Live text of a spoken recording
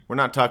We're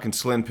not talking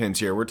slim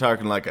pins here. We're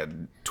talking like a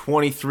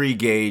 23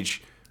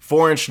 gauge,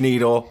 4-inch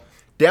needle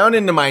down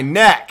into my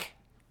neck,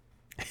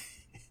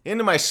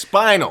 into my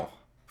spinal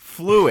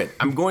fluid.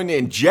 I'm going to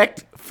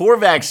inject 4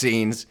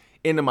 vaccines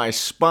into my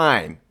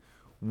spine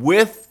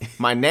with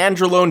my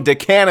nandrolone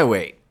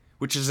decanoate,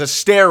 which is a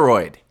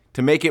steroid,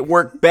 to make it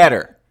work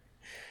better.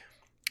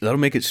 That'll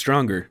make it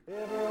stronger.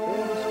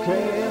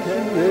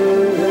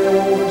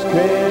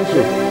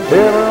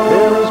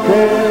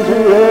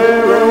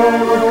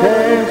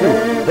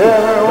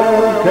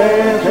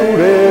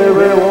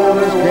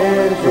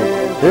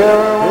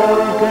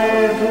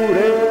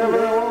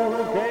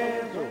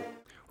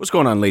 What's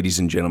going on, ladies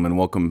and gentlemen?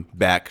 Welcome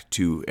back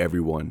to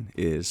Everyone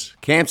is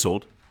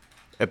Canceled,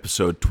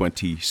 episode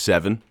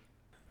 27.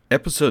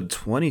 Episode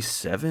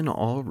 27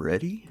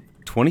 already?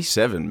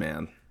 27,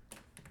 man.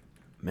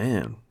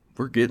 Man,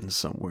 we're getting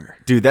somewhere.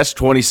 Dude, that's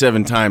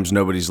 27 times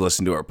nobody's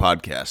listened to our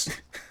podcast.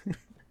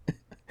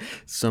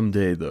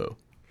 Someday, though.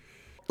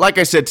 Like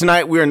I said,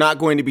 tonight we are not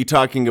going to be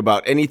talking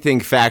about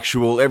anything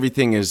factual.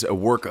 Everything is a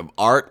work of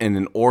art and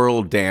an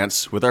oral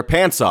dance with our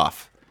pants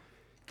off.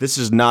 This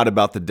is not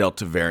about the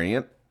Delta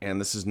variant, and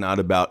this is not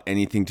about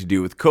anything to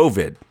do with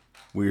COVID.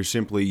 We are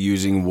simply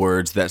using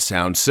words that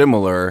sound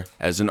similar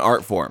as an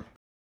art form.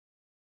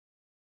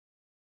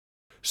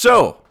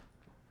 So,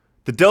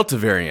 the Delta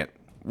variant.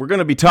 We're going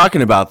to be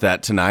talking about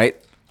that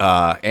tonight.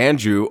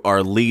 Andrew,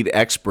 our lead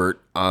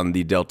expert on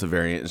the Delta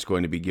variant, is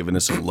going to be giving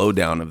us a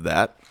lowdown of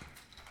that.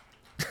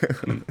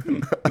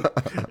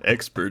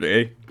 Expert,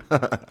 eh?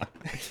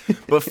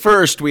 But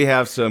first, we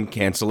have some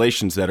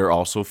cancellations that are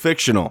also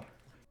fictional.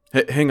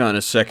 Hang on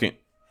a second.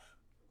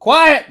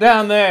 Quiet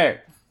down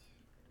there!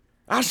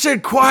 I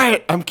said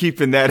quiet. I'm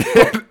keeping that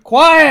in.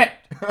 Quiet!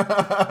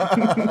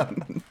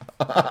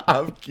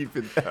 I'm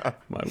keeping that.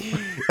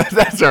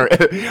 That's all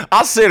right.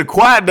 I said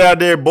quiet down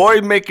there, boy.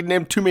 You're making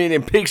them too many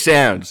of them pig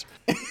sounds.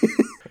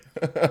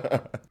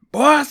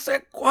 Boy, I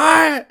said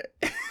quiet!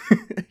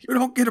 You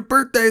don't get a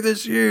birthday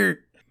this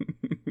year.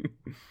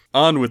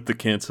 On with the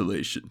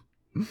cancellation.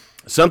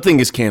 Something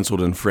is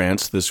canceled in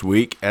France this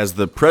week as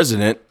the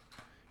president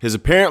has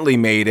apparently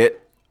made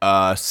it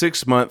a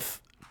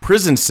 6-month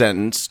prison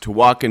sentence to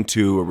walk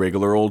into a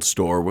regular old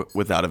store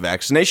without a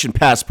vaccination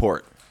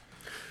passport.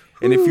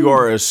 And if you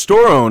are a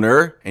store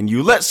owner and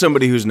you let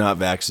somebody who's not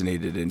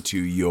vaccinated into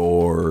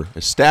your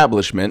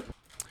establishment,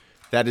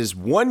 that is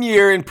 1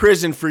 year in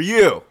prison for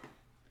you,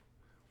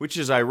 which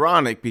is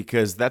ironic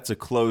because that's a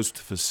closed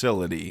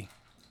facility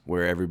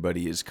where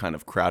everybody is kind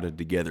of crowded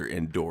together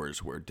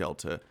indoors where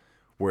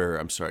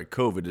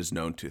COVID is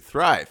known to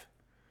thrive.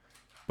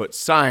 But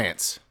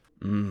science.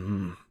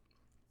 Mm-hmm.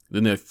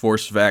 Then they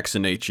force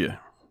vaccinate you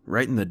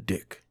right in the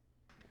dick.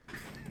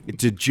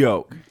 It's a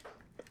joke.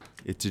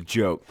 It's a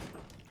joke.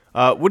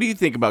 What do you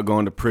think about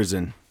going to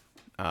prison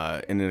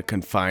in a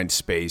confined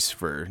space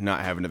for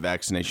not having a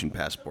vaccination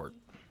passport?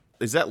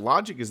 Is that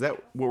logic? Is that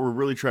what we're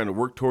really trying to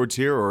work towards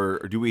here,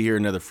 or do we hear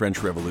another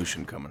French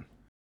Revolution coming?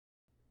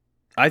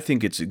 I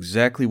think it's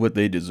exactly what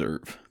they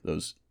deserve.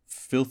 Those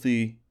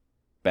filthy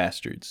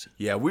bastards.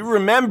 Yeah, we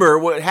remember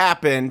what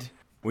happened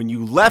when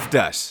you left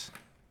us,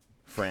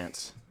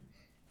 France.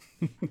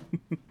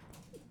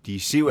 Do you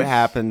see what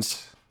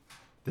happens?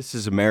 This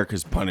is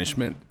America's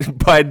punishment.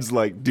 Biden's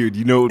like, dude,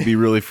 you know what would be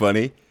really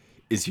funny?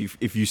 Is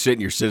if you sent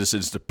your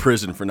citizens to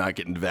prison for not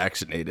getting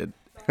vaccinated.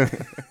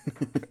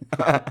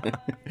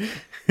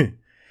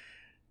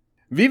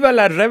 Viva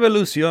la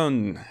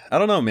revolución. I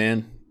don't know,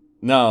 man.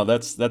 No,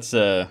 that's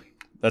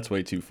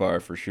way too far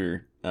for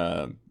sure.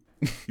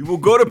 You will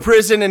go to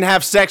prison and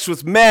have sex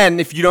with men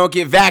if you don't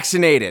get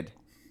vaccinated.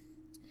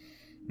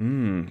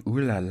 Ooh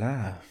la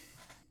la.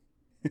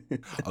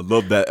 I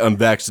love that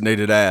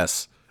unvaccinated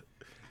ass.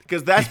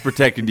 Because that's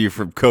protecting you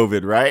from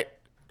COVID, right?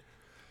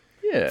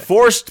 Yeah.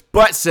 Forced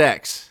butt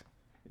sex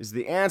is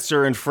the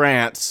answer in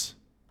France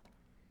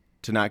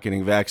to not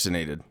getting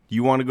vaccinated.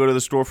 You want to go to the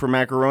store for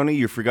macaroni?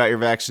 You forgot your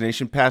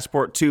vaccination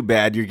passport? Too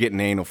bad, you're getting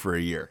anal for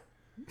a year.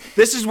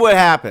 This is what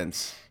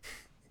happens.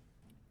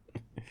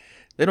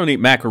 They don't eat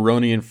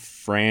macaroni in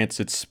France.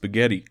 It's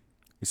spaghetti.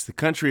 It's the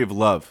country of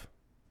love.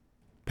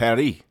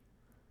 Paris.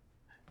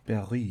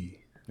 Paris.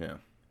 Yeah.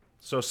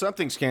 So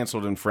something's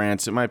canceled in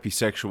France. It might be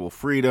sexual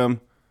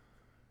freedom,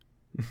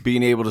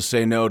 being able to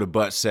say no to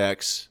butt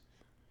sex,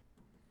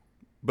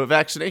 but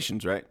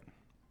vaccinations, right?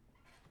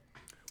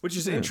 Which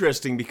is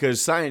interesting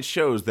because science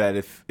shows that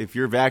if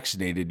you're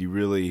vaccinated, you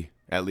really,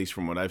 at least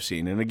from what I've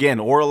seen, and again,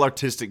 oral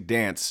artistic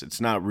dance,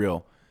 it's not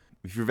real.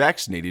 If you're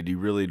vaccinated, you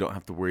really don't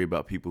have to worry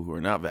about people who are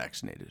not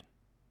vaccinated.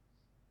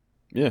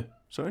 Yeah.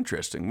 So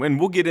interesting. When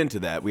we'll get into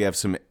that, we have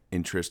some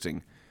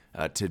interesting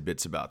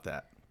tidbits about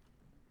that.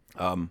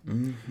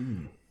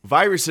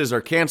 Viruses are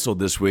canceled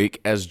this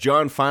week as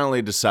John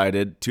finally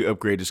decided to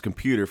upgrade his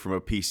computer from a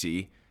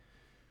PC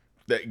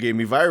that gave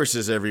me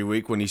viruses every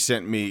week when he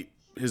sent me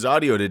his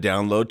audio to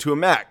download to a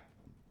Mac.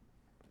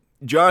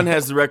 John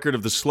has the record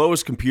of the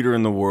slowest computer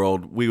in the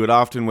world. We would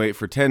often wait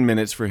for 10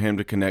 minutes for him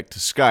to connect to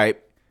Skype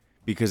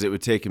because it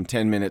would take him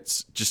 10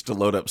 minutes just to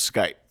load up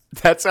Skype.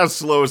 That's how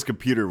slow his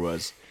computer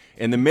was.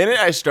 And the minute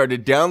I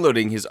started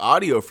downloading his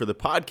audio for the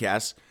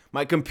podcast,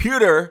 my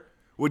computer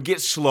would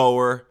get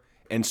slower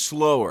and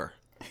slower.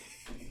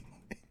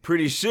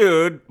 Pretty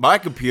soon, my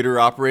computer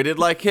operated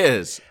like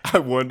his. I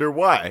wonder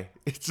why.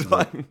 It's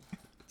like...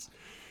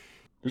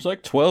 There's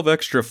like 12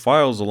 extra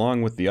files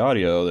along with the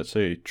audio that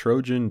say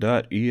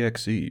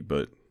trojan.exe,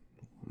 but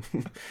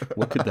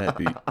what could that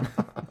be?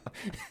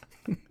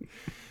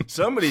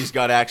 Somebody's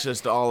got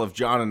access to all of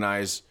John and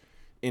I's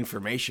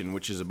information,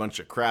 which is a bunch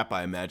of crap,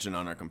 I imagine,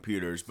 on our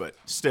computers, but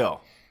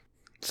still.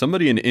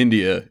 Somebody in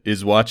India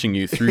is watching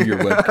you through your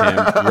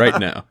webcam right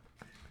now.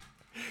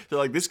 They're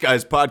like, this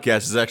guy's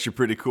podcast is actually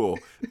pretty cool.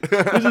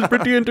 This is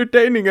pretty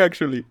entertaining,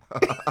 actually.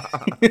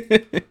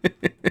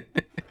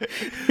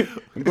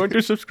 I'm going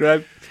to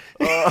subscribe.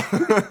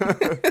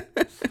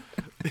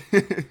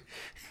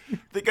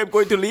 Think I'm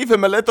going to leave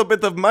him a little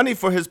bit of money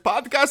for his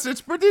podcast?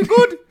 It's pretty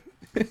good.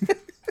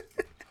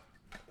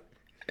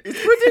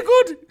 It's pretty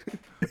good.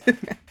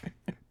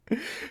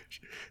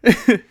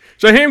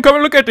 Shaheem, come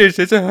and look at this.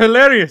 It's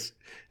hilarious.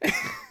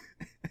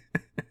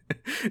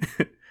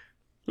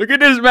 Look at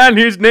this man.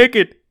 He's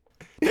naked.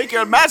 Take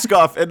your mask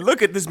off and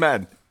look at this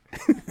man.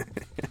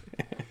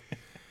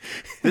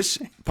 This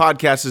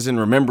podcast is in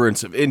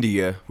remembrance of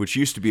India, which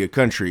used to be a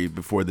country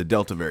before the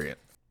Delta variant.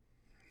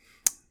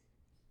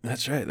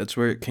 That's right. That's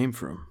where it came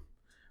from.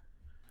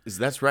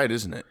 That's right,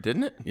 isn't it?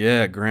 Didn't it?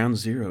 Yeah, ground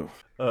zero.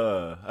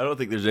 I don't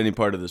think there's any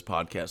part of this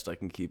podcast I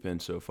can keep in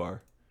so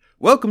far.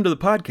 Welcome to the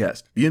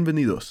podcast.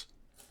 Bienvenidos.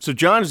 So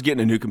John is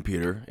getting a new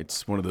computer.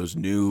 It's one of those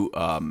new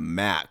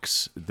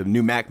Macs. The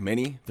new Mac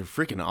Mini. They're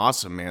freaking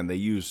awesome, man. They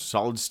use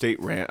solid state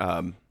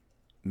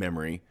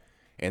memory.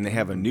 And they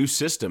have a new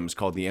system. It's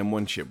called the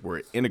M1 chip, where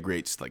it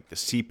integrates like the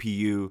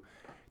CPU,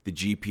 the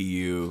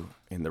GPU,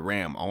 and the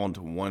RAM all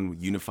into one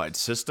unified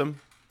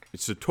system.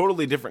 It's a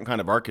totally different kind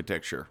of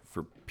architecture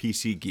for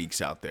PC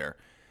geeks out there.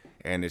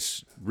 And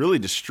it's really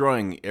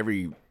destroying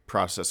every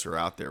processor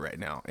out there right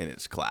now in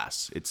its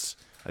class. It's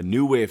a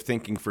new way of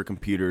thinking for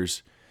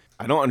computers.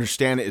 I don't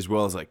understand it as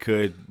well as I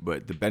could,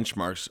 but the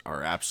benchmarks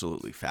are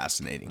absolutely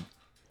fascinating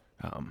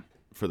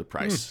for the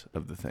price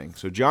of the thing.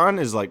 So John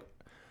is like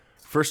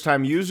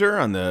first-time user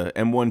on the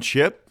M1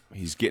 chip.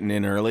 He's getting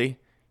in early,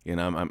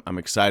 and I'm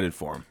excited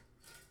for him.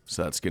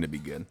 So that's going to be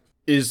good.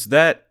 Is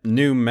that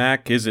new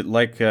Mac, is it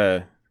like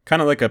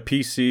kind of like a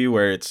PC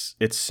where it's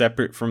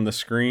separate from the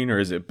screen, or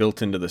is it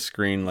built into the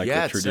screen like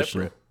a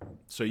traditional? Separate.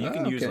 So you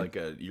can use like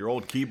your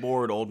old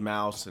keyboard, old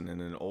mouse, and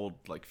then an old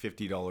like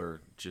 $50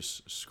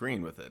 just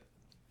screen with it.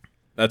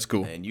 That's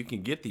cool. And you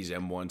can get these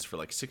M1s for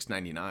like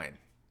 $699.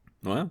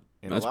 Wow,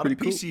 and that's a lot pretty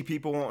of PC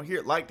people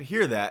won't like to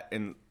hear that.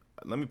 And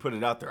let me put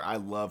it out there: I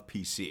love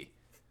PC.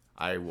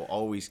 I will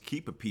always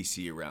keep a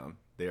PC around.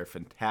 They are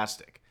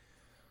fantastic.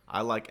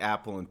 I like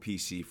Apple and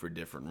PC for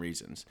different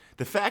reasons.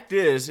 The fact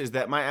is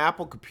that my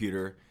Apple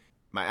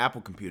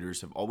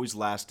computers have always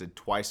lasted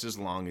twice as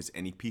long as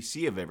any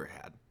PC I've ever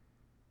had.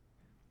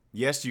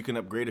 Yes, you can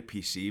upgrade a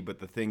PC, but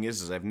the thing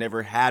is I've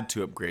never had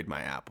to upgrade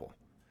my Apple.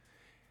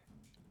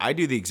 I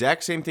do the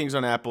exact same things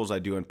on Apple as I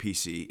do on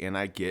PC, and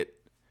I get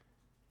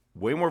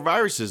way more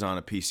viruses on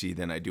a PC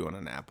than I do on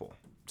an Apple.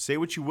 Say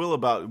what you will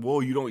about,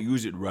 well, you don't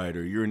use it right,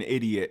 or you're an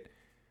idiot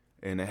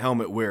and a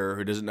helmet wearer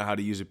who doesn't know how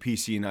to use a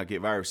PC and not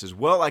get viruses.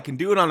 Well, I can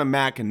do it on a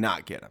Mac and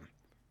not get them.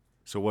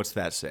 So what's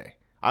that say?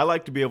 I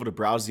like to be able to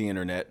browse the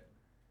internet,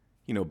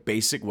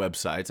 basic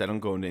websites. I don't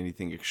go into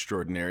anything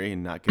extraordinary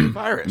and not get a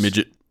virus.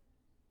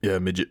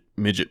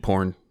 Midget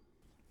porn.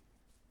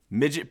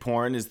 Midget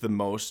porn is the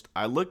most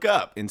I look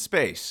up in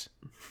space.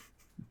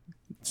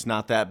 It's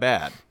not that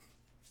bad.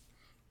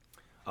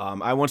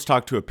 I once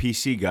talked to a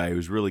PC guy who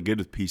was really good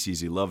with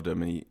PCs. He loved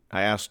them, and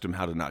I asked him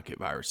how to not get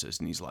viruses,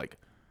 and he's like,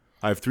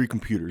 I have 3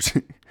 computers.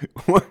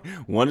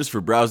 One is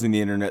for browsing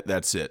the internet,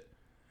 that's it.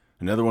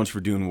 Another one's for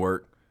doing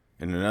work,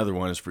 and another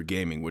one is for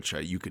gaming, which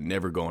you can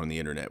never go on the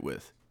internet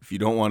with. If you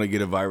don't want to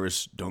get a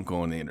virus, don't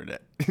go on the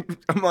internet.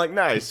 I'm like,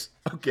 nice.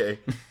 Okay,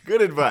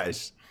 good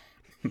advice.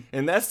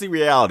 And that's the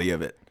reality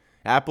of it.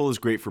 Apple is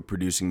great for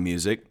producing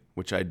music,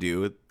 which I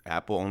do.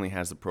 Apple only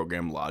has the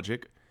program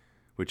Logic,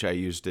 which I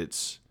used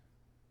its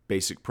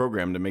basic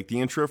program to make the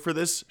intro for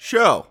this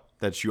show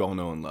that you all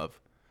know and love.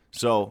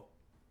 So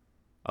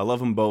I love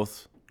them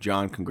both.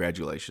 John,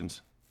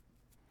 congratulations.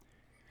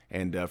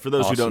 And for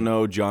those who don't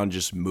know, John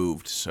just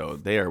moved, so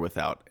they are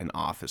without an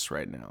office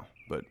right now.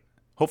 But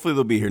hopefully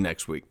they'll be here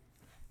next week.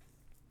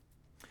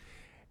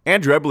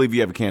 Andrew, I believe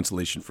you have a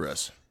cancellation for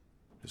us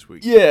this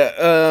week.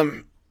 Yeah,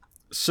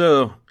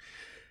 so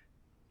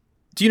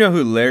do you know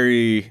who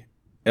Larry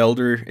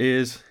Elder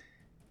is?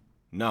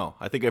 No,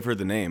 I think I've heard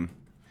the name.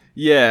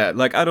 Yeah,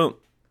 like I don't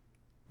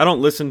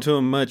listen to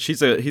him much.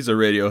 He's a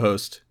radio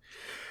host.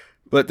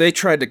 But they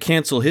tried to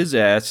cancel his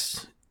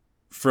ass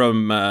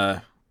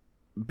from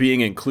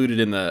being included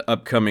in the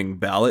upcoming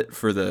ballot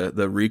for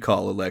the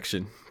recall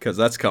election, because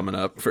that's coming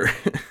up for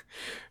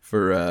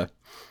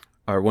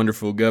our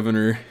wonderful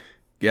governor,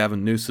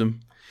 Gavin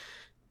Newsom.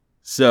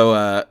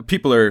 So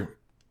people are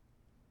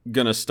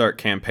going to start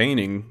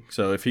campaigning.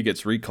 So if he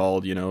gets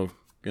recalled, going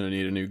to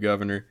need a new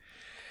governor.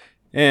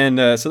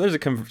 And so there's a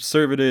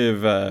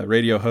conservative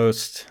radio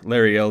host,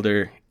 Larry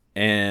Elder,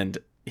 and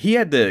he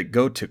had to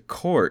go to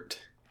court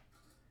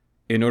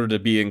in order to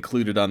be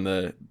included on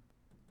the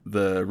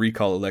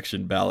recall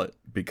election ballot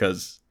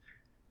because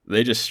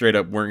they just straight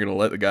up weren't going to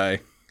let the guy.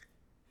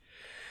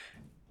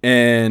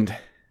 And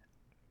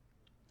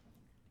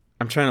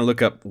I'm trying to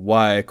look up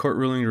why. Court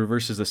ruling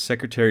reverses the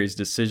secretary's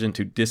decision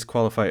to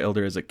disqualify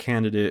Elder as a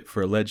candidate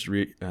for alleged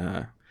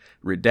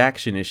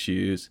redaction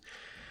issues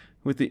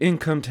with the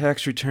income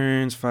tax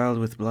returns filed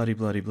with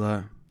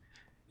blah-de-blah-de-blah.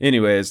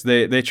 Anyways,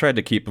 they tried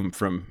to keep him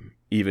from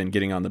even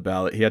getting on the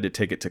ballot. He had to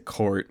take it to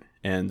court,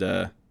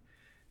 and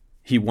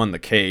he won the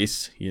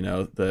case. You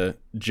know, the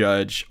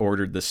judge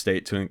ordered the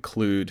state to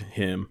include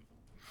him.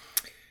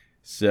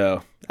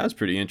 So that was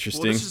pretty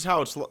interesting.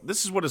 Well,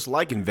 this is what it's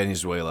like in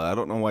Venezuela. I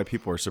don't know why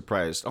people are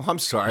surprised. Oh, I'm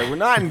sorry. We're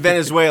not in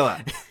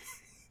Venezuela.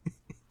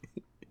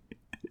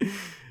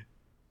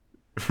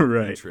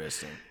 Right.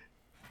 Interesting.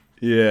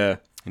 Yeah.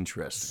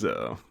 Interesting.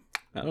 So,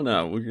 I don't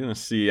know. We're going to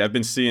see. I've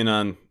been seeing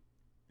on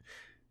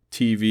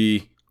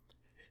TV,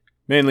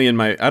 mainly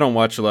I don't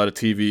watch a lot of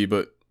TV,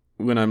 but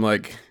when I'm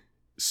like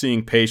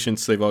seeing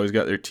patients, they've always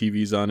got their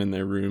TVs on in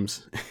their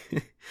rooms.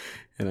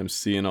 And I'm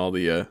seeing all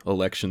the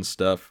election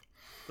stuff.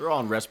 They're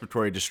all in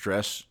respiratory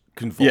distress,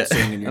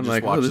 convulsing, and you're I'm just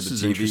like, watching this the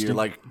is TV. interesting. You're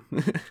like,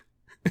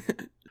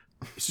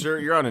 sir,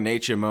 you're on an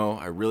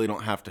HMO. I really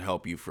don't have to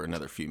help you for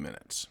another few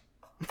minutes.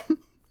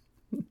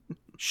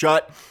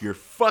 Shut your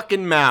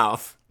fucking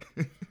mouth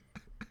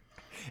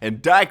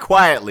and die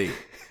quietly.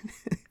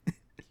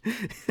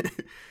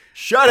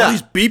 Shut up.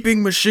 These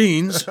beeping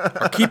machines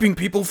are keeping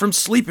people from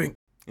sleeping.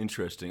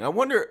 Interesting. I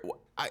wonder.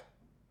 I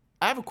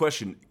have a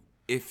question.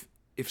 If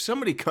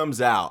somebody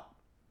comes out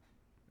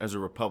as a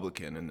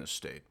Republican in this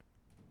state,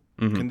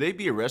 can they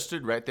be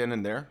arrested right then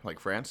and there, like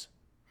France?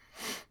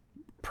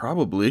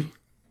 Probably.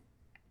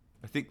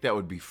 I think that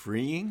would be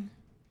freeing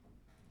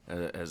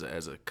as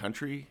a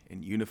country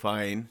and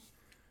unifying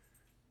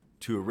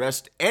to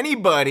arrest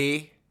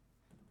anybody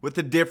with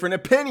a different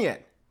opinion.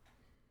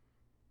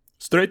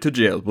 Straight to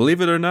jail. Believe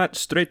it or not,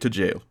 straight to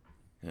jail.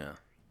 Yeah.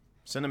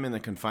 Send them in the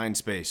confined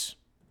space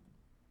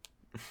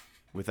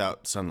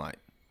without sunlight.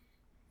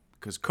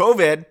 Because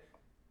COVID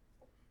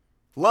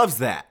loves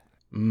that.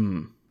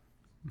 Man,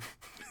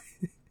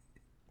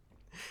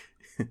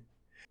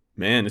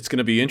 it's going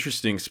to be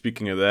interesting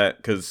speaking of that,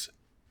 because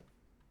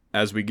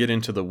as we get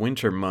into the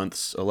winter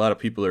months, a lot of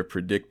people are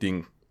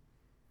predicting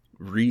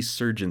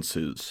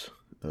resurgences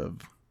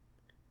of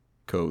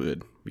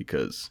COVID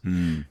because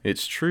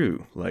it's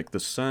true. Like the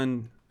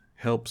sun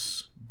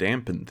helps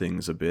dampen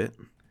things a bit.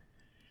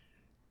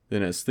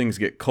 Then as things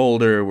get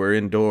colder, we're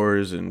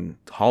indoors, and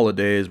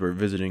holidays, we're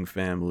visiting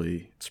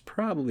family. It's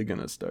probably going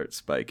to start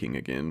spiking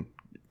again.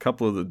 A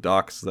couple of the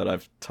docs that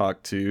I've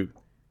talked to,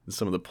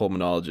 some of the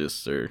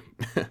pulmonologists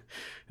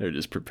they're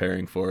just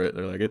preparing for it.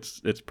 They're like,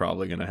 it's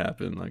probably going to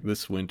happen. Like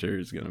this winter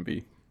is going to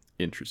be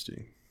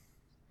interesting.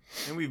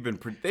 And they've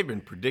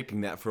been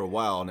predicting that for a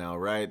while now,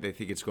 right? They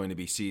think it's going to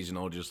be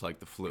seasonal, just like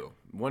the flu.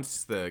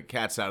 Once the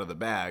cat's out of the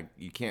bag,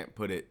 you can't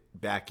put it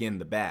back in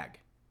the bag.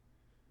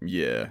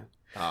 Yeah.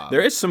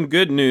 There is some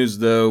good news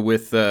though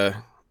with the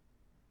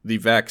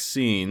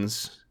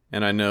vaccines,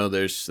 and I know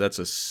that's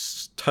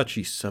a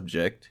touchy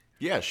subject.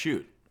 Yeah,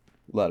 shoot.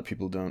 A lot of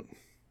people don't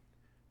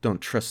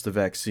trust the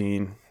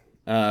vaccine.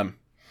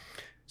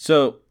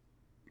 So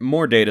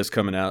more data's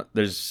coming out.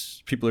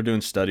 People are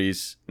doing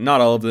studies.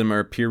 Not all of them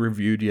are peer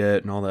reviewed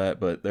yet and all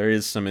that, but there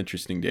is some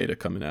interesting data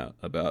coming out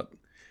about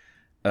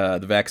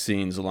the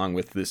vaccines, along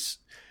with this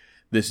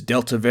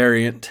Delta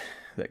variant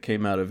that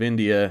came out of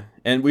India,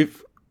 and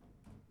we've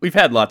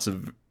had lots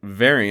of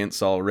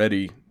variants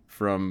already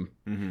from.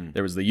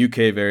 There was the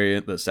UK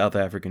variant, the South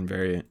African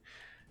variant,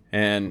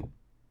 and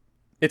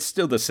it's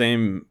still the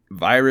same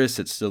virus.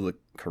 It's still the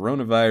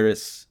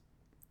coronavirus.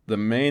 The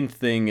main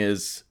thing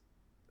is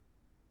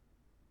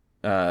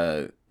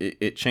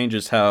it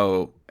changes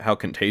how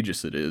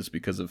contagious it is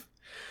because of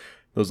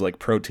those like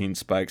protein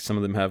spikes. Some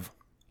of them have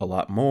a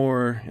lot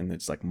more, and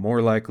it's like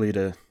more likely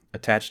to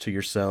attach to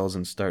your cells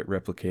and start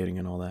replicating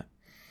and all that.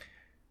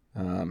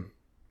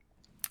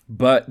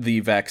 But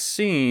the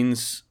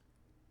vaccines,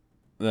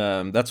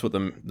 that's what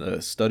the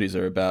studies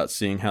are about,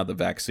 seeing how the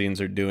vaccines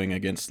are doing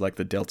against like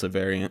the Delta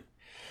variant,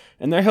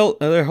 and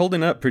they're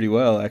holding up pretty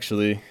well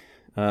actually.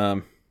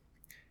 So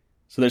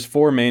there's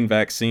 4 main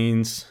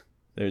vaccines.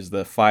 There's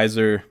the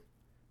Pfizer,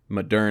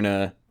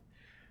 Moderna,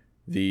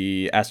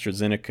 the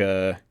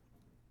AstraZeneca,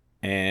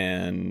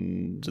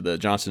 and the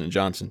Johnson &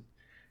 Johnson,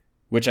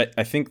 which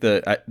I think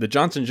the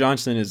Johnson &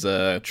 Johnson is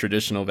a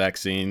traditional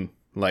vaccine.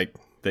 Like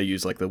they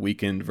use like the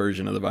weakened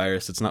version of the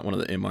virus. It's not one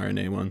of the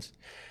mRNA ones.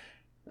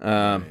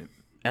 And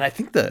I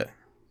think the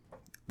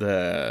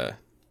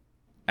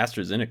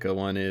AstraZeneca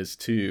one is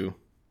too,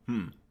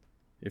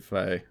 if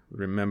I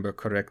remember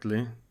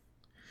correctly.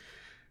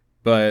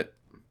 But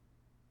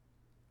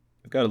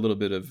I've got a little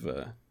bit of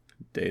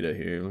data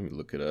here. Let me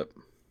look it up.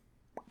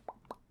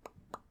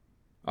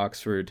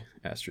 Oxford,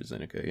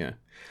 AstraZeneca, yeah.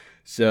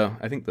 So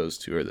I think those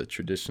two are the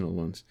traditional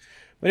ones.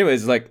 But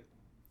anyways, like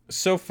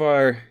So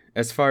far,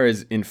 as far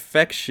as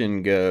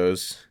infection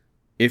goes,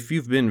 if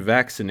you've been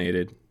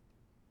vaccinated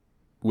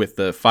with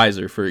the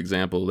Pfizer, for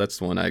example, that's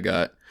the one I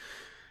got.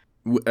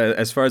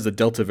 As far as the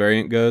Delta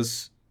variant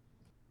goes,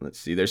 let's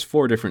see, there's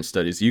 4 different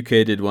studies.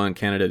 UK did one,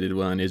 Canada did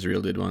one,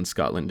 Israel did one,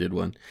 Scotland did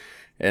one.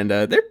 And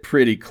they're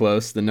pretty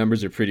close. The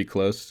numbers are pretty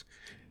close.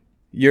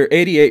 You're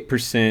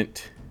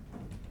 88%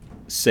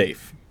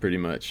 safe, pretty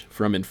much,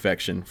 from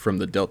infection from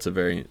the Delta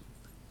variant.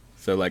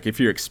 So, like, if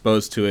you're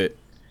exposed to it,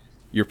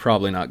 you're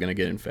probably not going to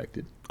get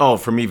infected. Oh,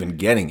 from even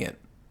getting it.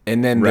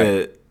 And then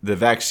Right. the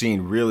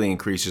vaccine really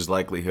increases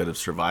likelihood of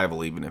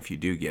survival even if you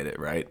do get it,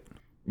 right?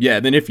 Yeah,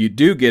 then if you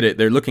do get it,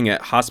 they're looking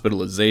at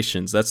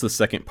hospitalizations. That's the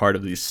second part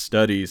of these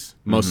studies.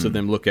 Most of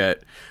them look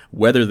at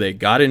whether they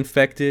got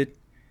infected,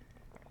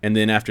 and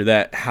then after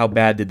that, how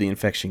bad did the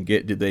infection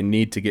get? Did they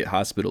need to get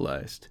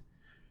hospitalized?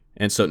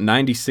 And so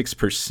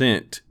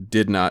 96%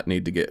 did not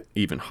need to get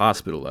even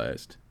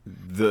hospitalized.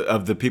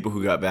 Of the people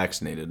who got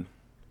vaccinated.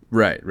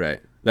 Right,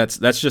 right. That's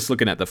just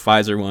looking at the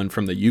Pfizer one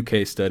from the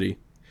UK study.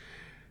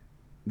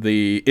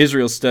 The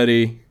Israel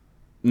study,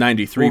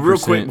 93%. Well, real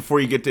quick before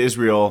you get to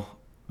Israel,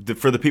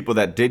 for the people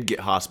that did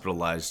get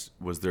hospitalized,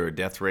 was there a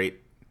death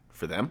rate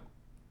for them?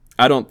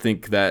 I don't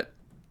think that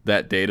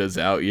data's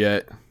out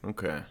yet.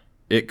 Okay.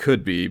 It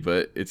could be,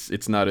 but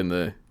it's not in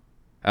the.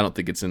 I don't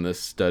think it's in the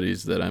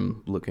studies that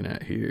I'm looking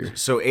at here.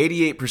 So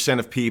 88%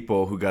 of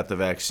people who got the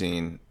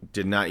vaccine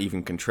did not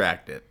even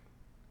contract it.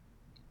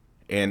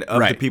 And of the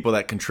Right. people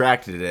that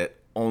contracted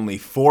it, only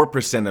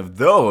 4% of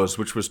those,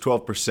 which was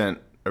 12%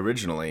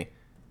 originally,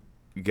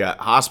 got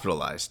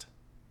hospitalized.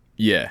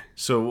 Yeah,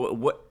 So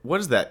what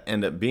does that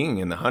end up being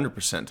in the 100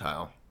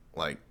 percentile?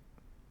 Like,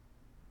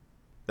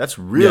 that's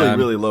really, Yeah,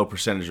 really low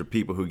percentage of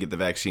people who get the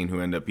vaccine who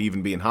end up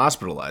even being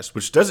hospitalized,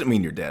 which doesn't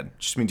mean you're dead. It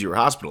just means you were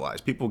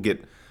hospitalized. People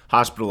get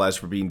hospitalized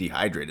for being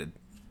dehydrated.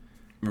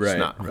 right. It's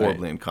not right.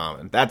 horribly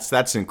uncommon.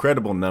 That's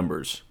incredible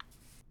numbers.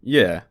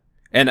 Yeah,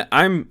 and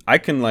I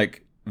can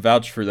like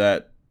vouch for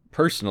that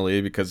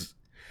personally because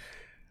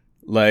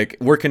like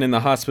working in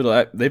the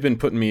hospital, they've been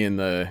putting me in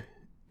the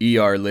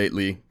ER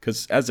lately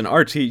because as an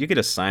RT, you get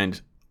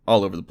assigned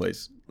all over the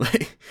place.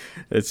 Like,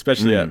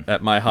 especially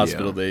at my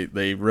hospital,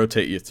 they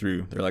rotate you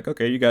through. They're like,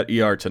 okay, you got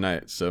ER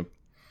tonight, so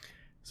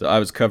I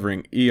was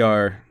covering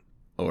ER,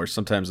 or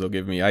sometimes they'll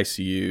give me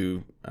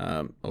ICU,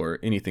 or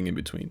anything in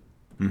between.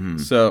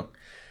 So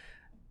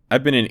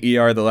I've been in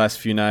ER the last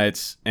few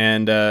nights,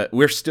 and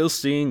we're still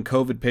seeing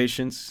COVID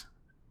patients.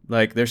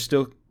 Like, they're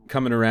still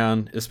coming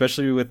around,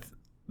 especially with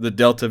the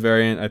Delta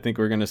variant. I think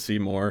we're going to see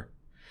more.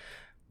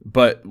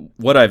 But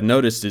what I've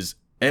noticed is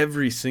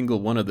every single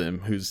one of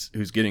them who's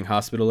getting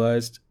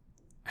hospitalized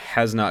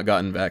has not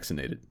gotten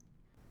vaccinated.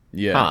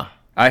 Yeah. Huh.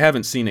 I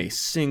haven't seen a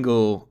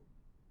single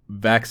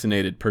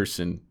vaccinated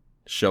person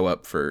show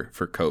up for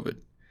COVID.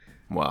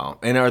 Wow.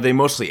 And are they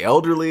mostly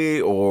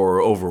elderly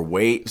or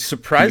overweight?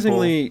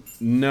 Surprisingly,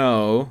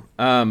 no.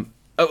 I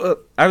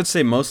would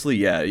say mostly,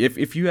 yeah.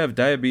 If you have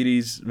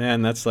diabetes,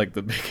 man, that's like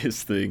the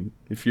biggest thing.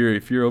 If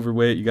you're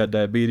overweight, you got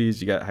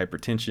diabetes, you got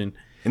hypertension.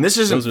 And this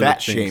isn't Those are the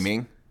fat things.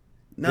 shaming.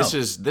 No,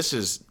 This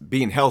is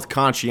being health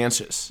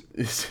conscientious.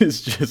 this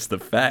is just the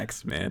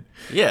facts, man.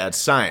 Yeah, it's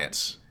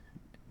science.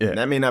 Yeah. And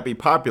that may not be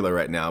popular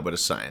right now, but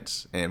it's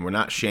science. And we're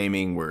not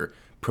shaming, we're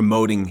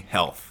promoting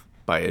health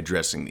by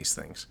addressing these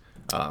things.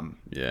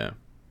 Yeah.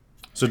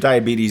 So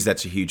diabetes,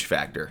 that's a huge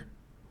factor.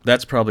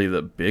 That's probably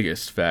the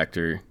biggest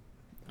factor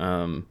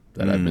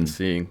that I've been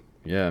seeing.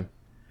 Yeah.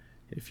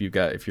 If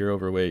you're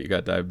overweight, you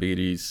got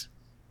diabetes.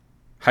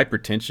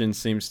 Hypertension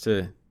seems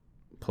to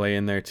play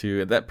in there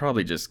too. That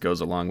probably just goes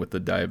along with the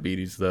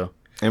diabetes though.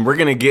 And we're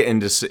going to get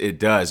into it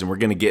does, and we're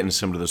going to get into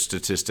some of those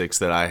statistics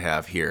that I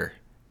have here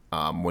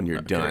when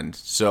you're done.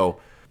 So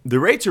the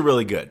rates are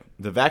really good.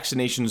 The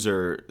vaccinations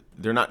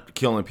they're not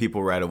killing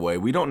people right away.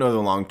 We don't know the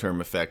long-term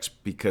effects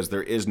because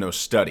there is no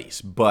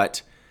studies,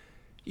 but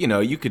you know,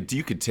 you could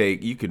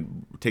take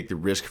the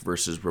risk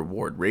versus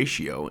reward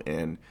ratio,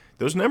 and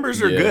those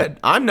numbers are Yeah. good.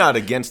 I'm not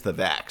against the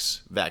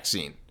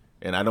vaccine,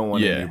 and I don't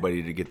want Yeah.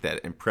 anybody to get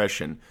that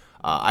impression.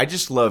 I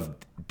just love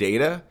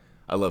data.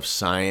 I love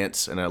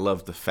science, and I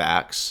love the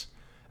facts.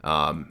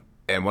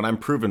 And when I'm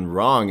proven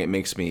wrong, it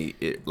makes me,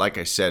 like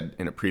I said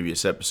in a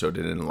previous episode,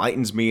 it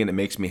enlightens me, and it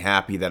makes me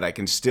happy that I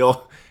can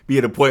still be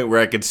at a point where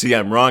I can see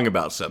I'm wrong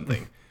about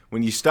something.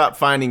 When you stop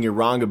finding you're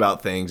wrong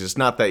about things, it's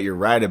not that you're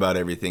right about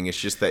everything. It's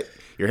just that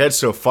your head's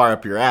so far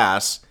up your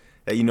ass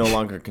that you no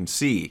longer can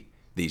see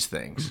these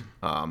things.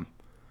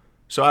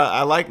 So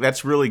I like,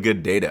 that's really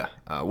good data.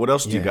 What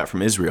else do you got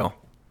from Israel?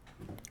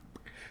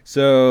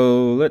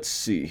 So let's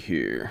see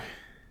here.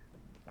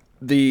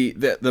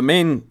 The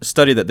main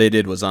study that they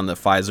did was on the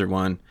Pfizer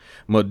one.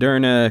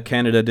 Moderna,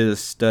 Canada did a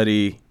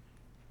study.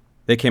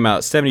 They came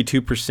out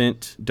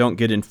 72% don't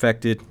get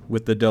infected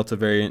with the Delta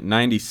variant,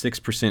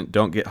 96%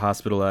 don't get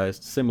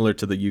hospitalized, similar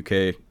to the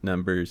UK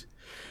numbers.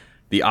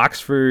 The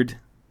Oxford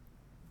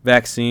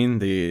vaccine,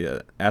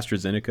 the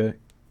AstraZeneca,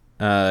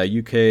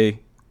 UK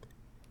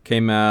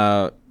came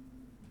out.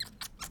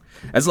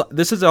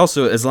 This is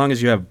also as long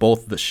as you have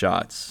both the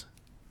shots,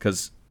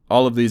 because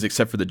all of these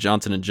except for the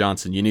Johnson &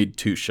 Johnson, you need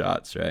 2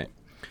 shots, right?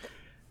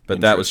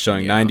 But that was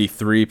showing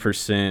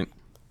 93%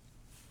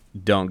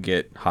 don't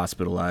get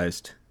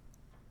hospitalized.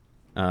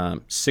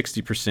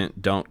 60%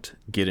 don't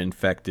get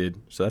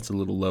infected. So that's a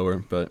little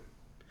lower, but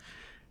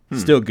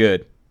still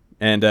good.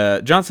 And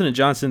Johnson &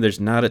 Johnson, there's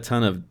not a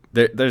ton of...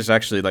 There's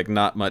actually like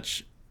not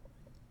much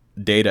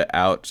data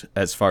out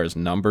as far as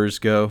numbers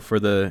go for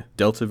the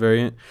Delta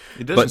variant.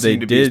 It doesn't seem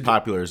to be as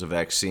popular as a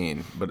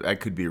vaccine, but I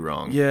could be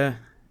wrong. Yeah.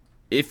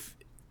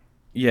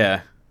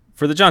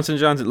 For the Johnson &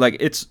 Johnson, like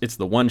it's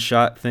the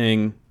one-shot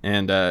thing,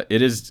 and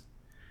it is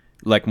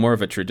like more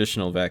of a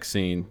traditional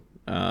vaccine.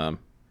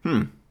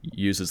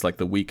 Uses like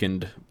the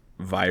weakened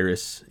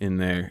virus in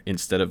there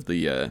instead of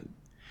the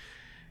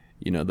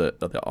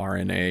the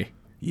RNA.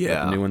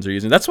 Yeah, the new ones are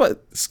using. That's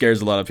what scares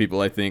a lot of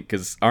people, I think,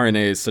 because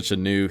RNA is such a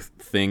new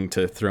thing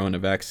to throw in a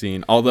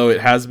vaccine. Although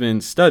it has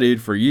been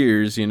studied for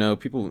years,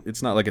 people.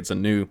 It's not like it's a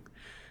new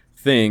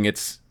thing.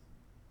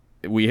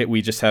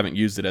 We just haven't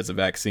used it as a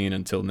vaccine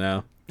until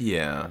now.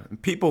 Yeah,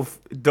 people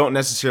don't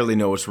necessarily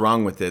know what's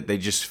wrong with it. They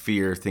just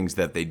fear things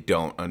that they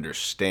don't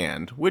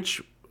understand,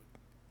 which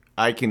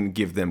I can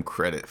give them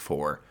credit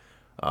for.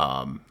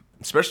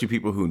 Especially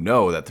people who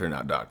know that they're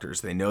not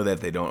doctors. They know that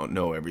they don't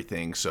know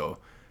everything, so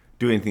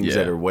doing things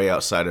that are way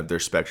outside of their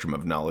spectrum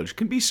of knowledge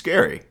can be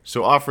scary.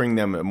 So offering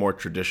them a more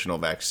traditional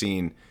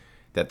vaccine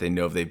that they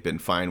know they've been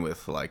fine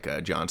with, like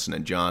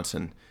Johnson &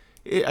 Johnson,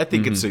 I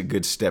think it's a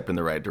good step in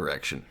the right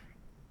direction.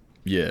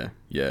 Yeah.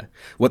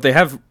 What they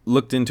have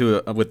looked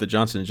into with the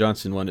Johnson &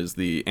 Johnson one is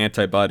the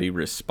antibody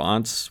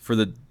response for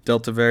the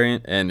Delta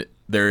variant, and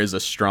there is a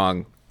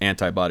strong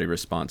antibody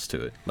response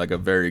to it, like a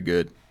very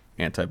good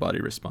antibody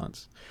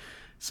response.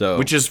 So,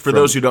 which is, for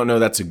those who don't know,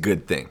 that's a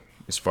good thing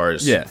as far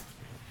as... Yeah.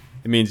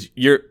 It means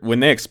when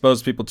they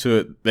exposed people to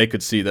it, they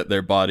could see that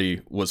their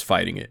body was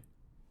fighting it.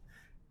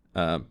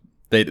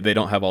 They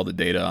don't have all the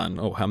data on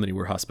how many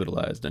were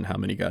hospitalized and how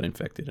many got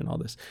infected and all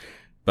this,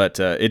 but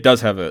it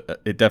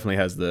definitely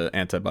has the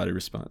antibody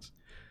response.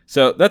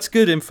 So that's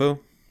good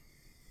info.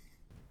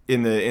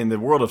 In the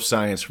world of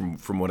science,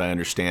 from what I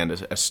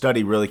understand, a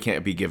study really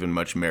can't be given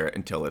much merit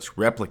until it's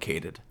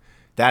replicated.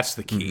 That's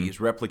the key, is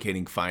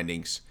replicating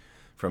findings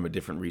from a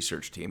different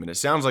research team, and it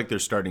sounds like they're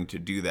starting to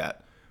do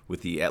that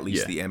with at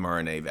least the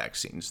mRNA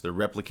vaccines. They're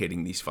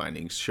replicating these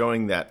findings,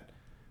 showing that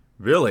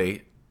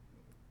really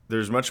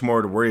there's much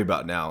more to worry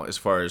about now as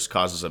far as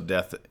causes of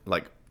death,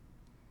 like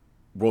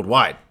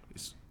worldwide.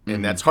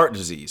 And that's heart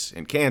disease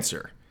and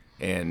cancer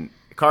and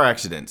car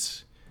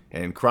accidents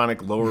and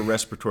chronic lower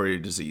respiratory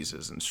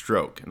diseases and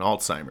stroke and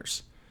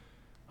Alzheimer's.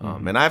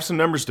 And I have some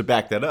numbers to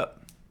back that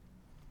up.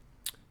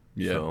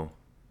 Yeah. So,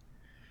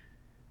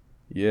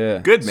 yeah.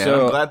 Good, man.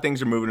 I'm glad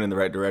things are moving in the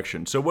right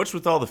direction. So what's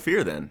with all the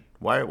fear then?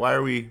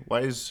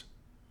 Because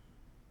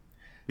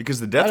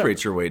the death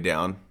rates are way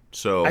down.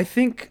 So I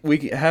think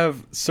we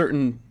have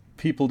certain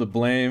people to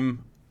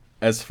blame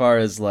as far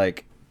as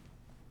like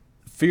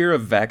fear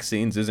of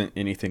vaccines isn't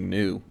anything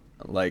new.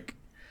 Like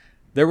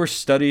there were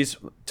studies,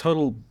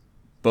 total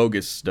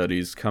bogus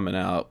studies coming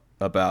out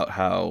about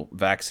how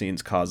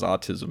vaccines cause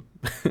autism.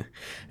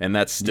 And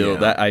that's still,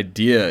 that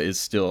idea is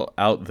still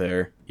out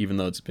there, even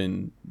though it's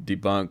been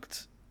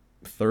debunked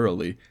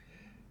thoroughly.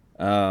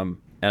 And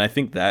I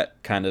think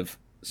that kind of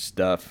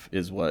stuff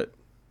is what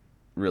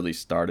really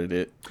started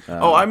it.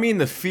 I mean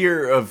the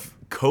fear of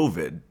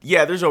COVID.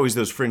 Yeah, there's always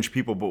those fringe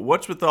people, but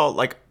what's with all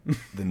like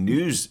the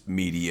news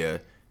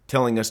media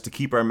telling us to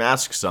keep our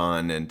masks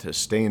on and to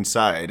stay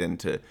inside and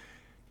to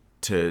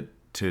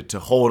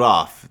hold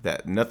off,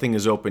 that nothing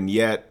is open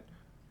yet.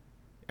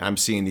 I'm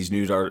seeing these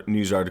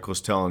news articles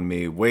telling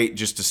me, wait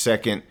just a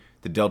second,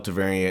 the Delta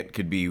variant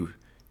could be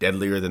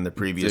deadlier than the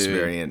previous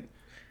variant.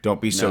 Don't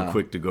be so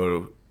quick to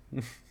go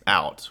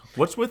out.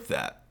 What's with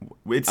that?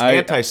 It's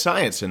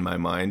anti-science in my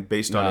mind,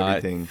 based on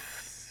everything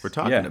we're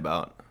talking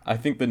about. I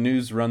think the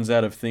news runs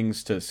out of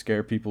things to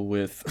scare people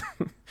with.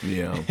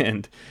 Yeah.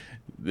 And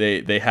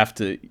they have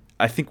to...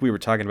 I think we were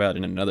talking about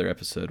in another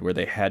episode where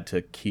they had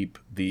to keep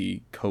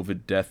the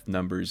COVID death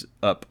numbers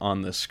up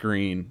on the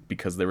screen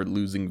because they were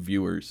losing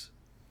viewers.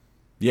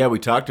 Yeah, we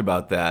talked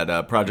about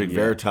that. Project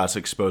Veritas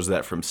exposed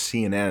that from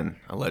CNN,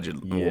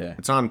 allegedly. Yeah. Well,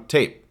 it's on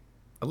tape,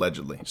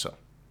 allegedly. So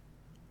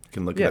you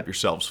can look it up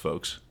yourselves,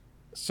 folks.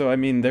 So, I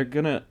mean, they're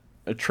going to...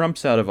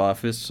 Trump's out of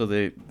office, so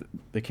they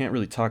can't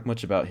really talk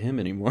much about him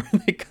anymore.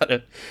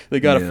 they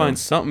gotta find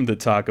something to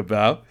talk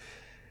about.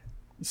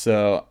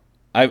 So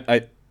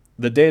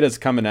the data's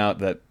coming out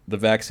that the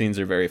vaccines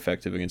are very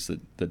effective against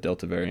the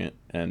Delta variant,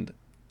 and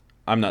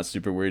I'm not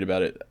super worried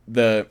about it.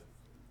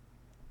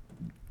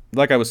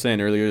 Like I was saying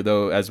earlier,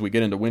 though, as we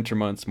get into winter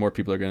months, more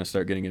people are going to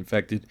start getting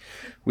infected.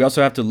 We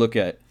also have to look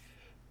at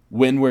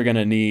when we're going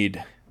to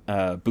need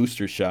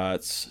booster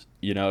shots.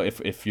 You know,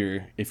 if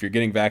you're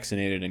getting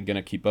vaccinated and going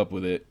to keep up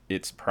with it,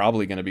 it's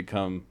probably going to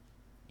become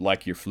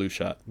like your flu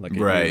shot, like a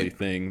yearly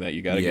thing that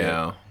you got to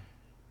get.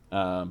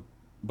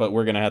 But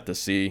we're going to have to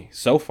see.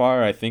 So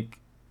far, I think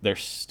they're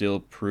still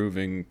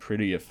proving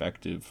pretty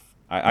effective.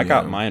 I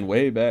got mine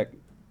way back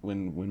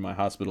when my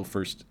hospital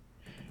first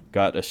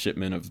got a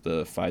shipment of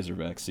the Pfizer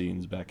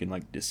vaccines back in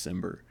like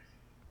December.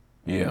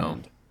 Yeah.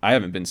 And I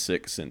haven't been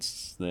sick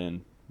since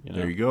then.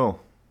 There you go.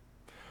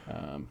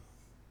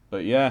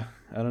 But yeah,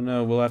 I don't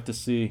know. We'll have to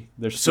see.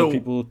 There's still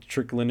people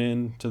trickling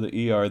in to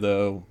the ER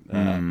though,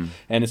 and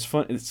it's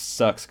fun. It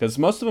sucks because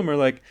most of them are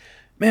like,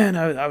 "Man,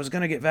 I was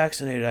gonna get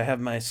vaccinated. I have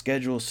my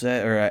schedule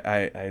set, or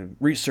I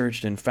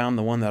researched and found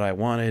the one that I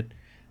wanted,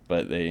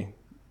 but they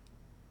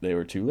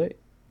were too late."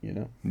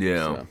 Yeah.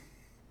 So.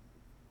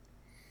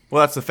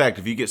 Well, that's the fact.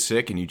 If you get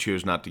sick and you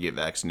choose not to get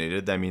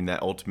vaccinated, I mean,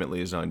 that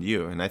ultimately is on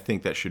you, and I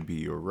think that should be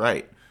your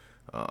right.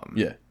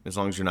 Yeah. As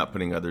long as you're not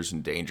putting others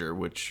in danger,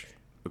 which,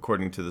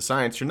 according to the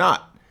science, you're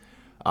not.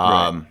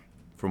 Right.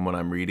 From what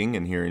I'm reading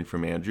and hearing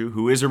from Andrew,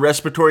 who is a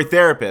respiratory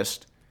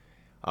therapist.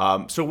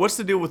 So what's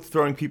the deal with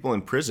throwing people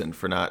in prison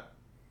for not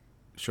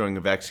showing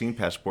a vaccine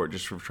passport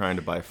just for trying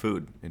to buy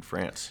food in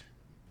France?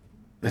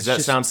 Does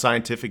that sound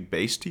scientific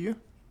based to you?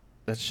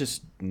 That's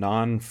just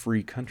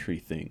non-free country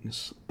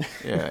things.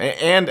 Yeah,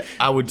 and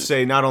I would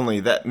say not only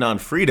that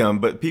non-freedom,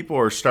 but people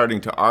are starting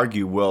to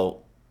argue,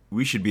 well,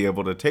 we should be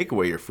able to take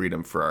away your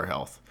freedom for our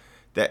health.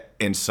 That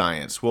in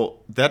science.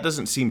 Well, that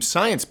doesn't seem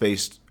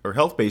science-based or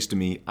health-based to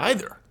me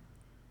either.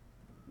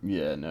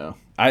 Yeah, no.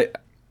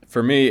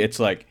 For me, it's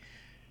like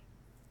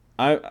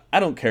I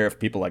don't care if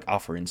people like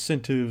offer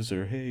incentives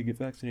or hey, get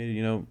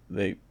vaccinated,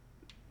 they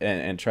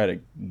and try to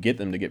get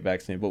them to get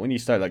vaccinated. But when you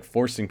start like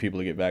forcing people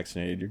to get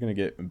vaccinated, you're going to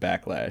get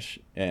backlash,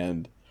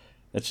 and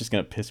that's just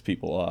going to piss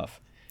people off.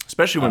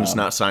 Especially when it's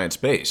not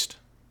science-based.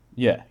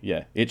 Yeah.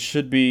 It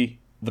should be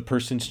the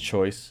person's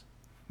choice.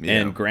 Yeah.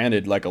 And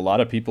granted, like a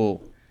lot of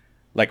people,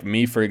 like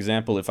me, for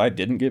example, if I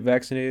didn't get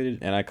vaccinated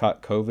and I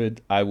caught COVID,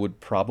 I would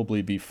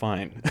probably be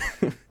fine.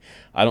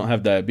 I don't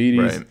have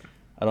diabetes. Right.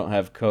 I don't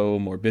have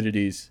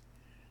comorbidities.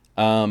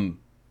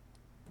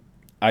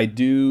 I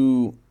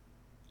do.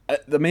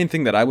 The main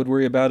thing that I would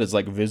worry about is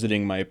like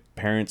visiting my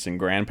parents and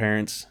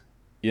grandparents,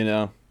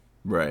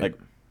 Right. Like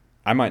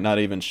I might not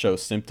even show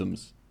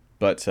symptoms,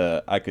 but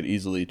I could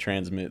easily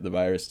transmit the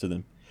virus to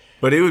them.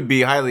 But it would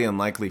be highly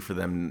unlikely for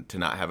them to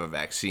not have a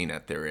vaccine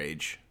at their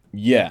age.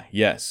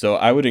 Yeah. So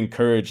I would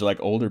encourage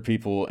like older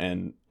people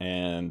and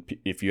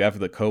if you have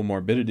the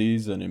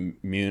comorbidities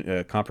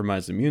and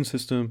compromised immune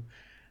system,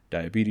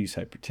 diabetes,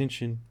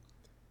 hypertension,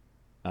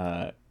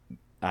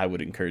 I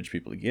would encourage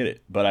people to get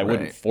it, but I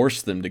wouldn't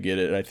force them to get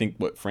it. I think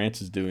what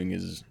France is doing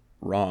is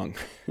wrong.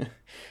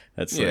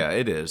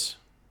 It is.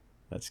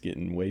 That's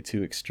getting way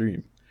too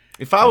extreme.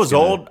 If I was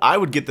old, I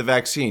would get the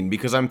vaccine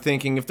because I'm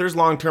thinking if there's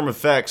long-term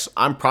effects,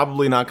 I'm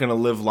probably not going to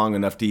live long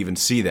enough to even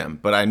see them.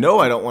 But I know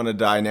I don't want to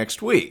die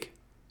next week.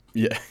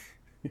 Yeah.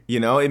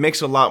 It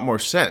makes a lot more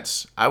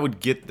sense. I would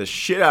get the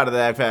shit out of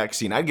that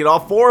vaccine. I'd get all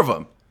 4 of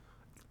them.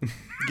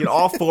 Get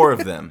all 4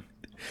 of them.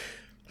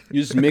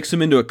 You just mix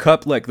them into a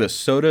cup like the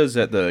sodas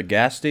at the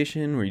gas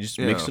station where you just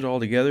mix it all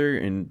together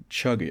and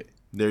chug it.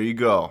 There you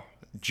go.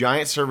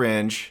 Giant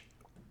syringe.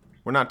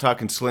 We're not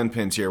talking slim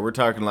pins here. We're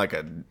talking like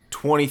a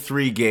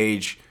 23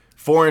 gauge,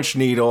 4-inch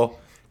needle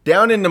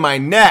down into my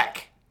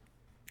neck,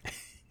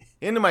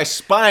 into my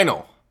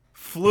spinal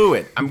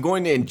fluid. I'm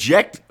going to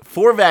inject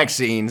 4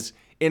 vaccines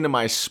into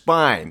my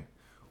spine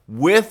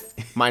with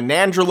my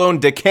nandrolone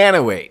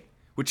decanoate,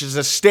 which is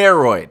a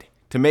steroid,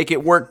 to make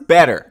it work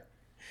better.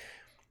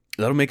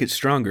 That'll make it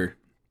stronger.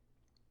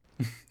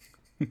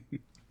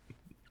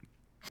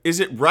 Is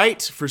it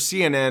right for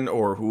CNN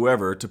or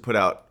whoever to put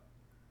out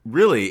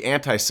really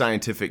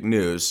anti-scientific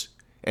news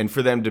and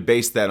for them to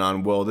base that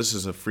on, well, this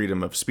is a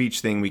freedom of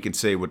speech thing, we can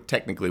say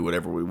technically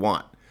whatever we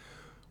want,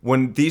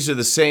 when these are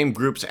the same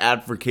groups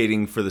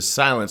advocating for the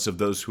silence of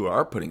those who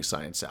are putting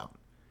science out?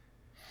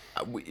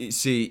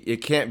 See, it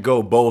can't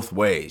go both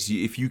ways.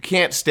 If you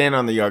can't stand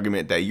on the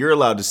argument that you're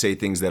allowed to say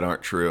things that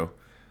aren't true,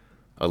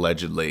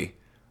 allegedly,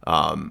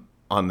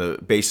 on the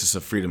basis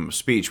of freedom of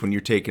speech, when you're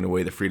taking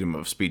away the freedom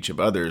of speech of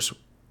others,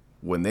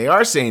 when they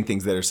are saying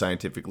things that are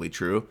scientifically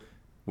true,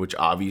 which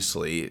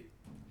obviously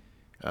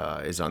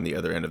is on the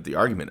other end of the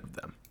argument of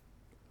them.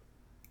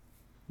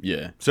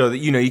 Yeah. So that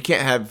you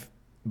can't have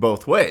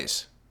both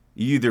ways.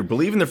 You either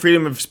believe in the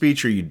freedom of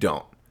speech or you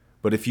don't.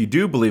 But if you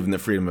do believe in the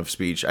freedom of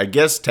speech, I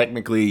guess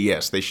technically,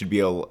 yes, they should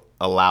be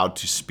allowed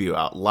to spew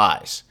out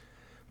lies.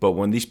 But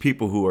when these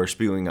people who are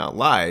spewing out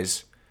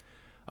lies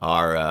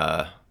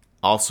are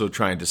also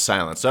trying to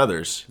silence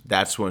others,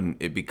 that's when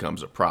it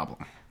becomes a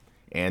problem.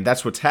 And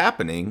that's what's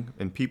happening,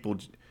 and people,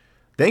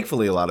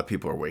 thankfully, a lot of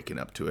people are waking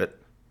up to it.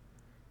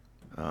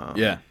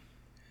 Yeah,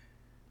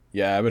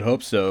 I would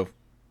hope so.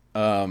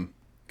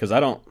 Because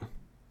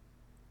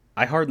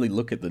I hardly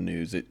look at the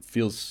news. It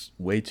feels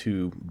way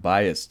too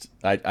biased.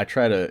 I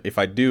try to, if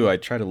I do, I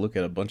try to look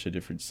at a bunch of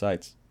different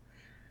sites.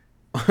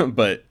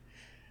 But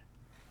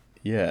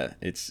yeah,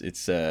 it's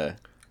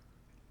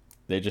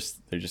they're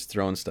just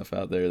throwing stuff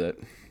out there that,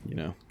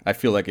 I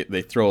feel like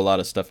they throw a lot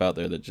of stuff out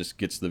there that just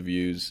gets the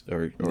views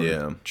or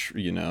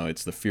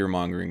it's the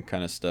fear-mongering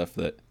kind of stuff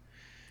that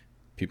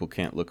people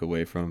can't look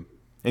away from.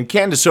 And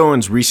Candace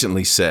Owens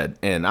recently said,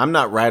 and I'm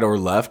not right or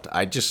left,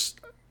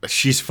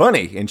 she's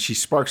funny and she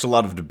sparks a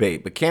lot of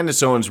debate, but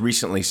Candace Owens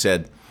recently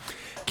said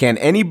Can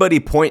anybody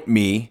point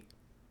me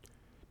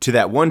to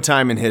that one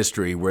time in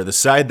history where the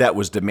side that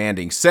was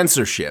demanding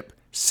censorship,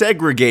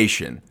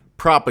 segregation,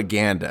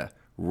 propaganda,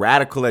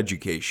 radical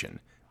education,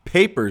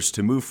 papers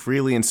to move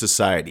freely in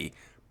society,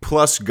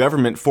 plus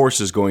government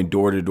forces going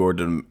door to door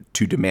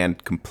to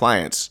demand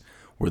compliance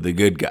were the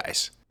good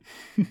guys?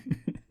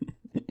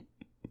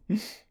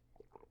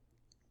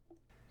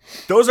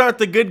 Those aren't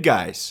the good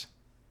guys.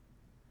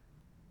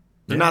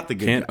 They're not the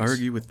good guys. Can't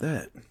argue with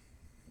that.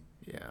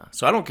 Yeah.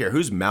 So I don't care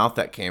whose mouth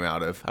that came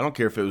out of. I don't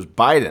care if it was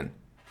Biden.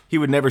 He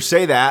would never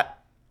say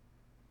that.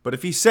 But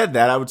if he said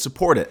that, I would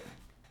support it.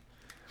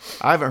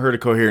 I haven't heard a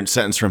coherent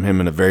sentence from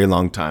him in a very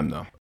long time,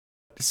 though.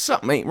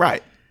 Something ain't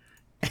right.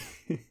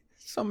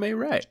 Something ain't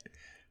right.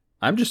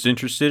 I'm just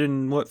interested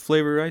in what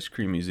flavor ice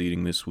cream he's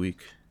eating this week.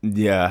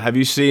 Yeah. Have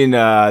you seen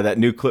that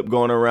new clip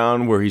going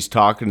around where he's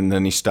talking and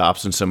then he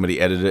stops and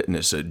somebody edited it and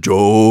it said,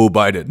 Joe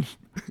Biden.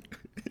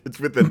 It's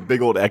with that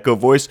big old echo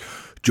voice.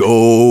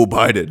 Joe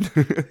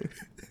Biden.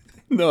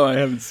 No, I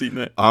haven't seen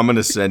that. I'm going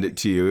to send it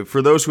to you.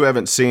 For those who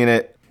haven't seen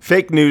it,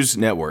 Fake News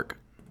Network.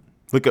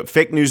 Look up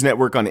Fake News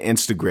Network on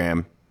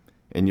Instagram,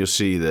 and you'll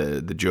see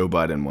the Joe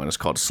Biden one. It's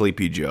called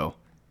Sleepy Joe.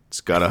 It's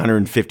got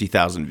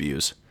 150,000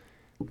 views.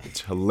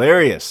 It's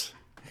hilarious.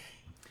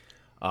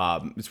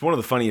 It's one of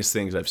the funniest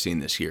things I've seen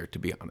this year, to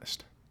be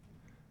honest.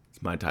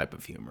 It's my type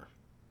of humor.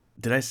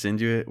 Did I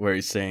send you it where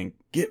he's saying,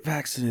 get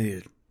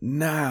vaccinated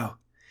now?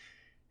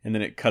 And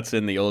then it cuts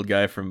in the old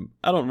guy from,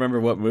 I don't remember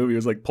what movie, it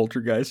was like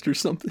Poltergeist or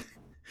something.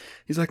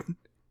 He's like,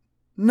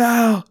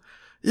 no,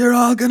 you're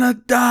all gonna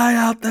die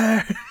out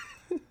there.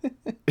 Dude,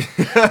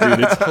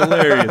 it's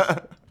hilarious.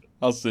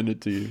 I'll send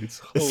it to you. It's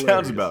hilarious. It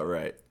sounds about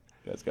right.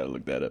 You guys gotta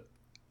look that up.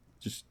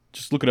 Just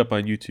look it up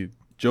on YouTube.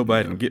 Joe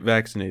Biden, get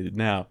vaccinated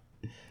now.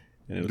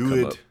 And it'll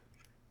come up.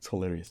 It's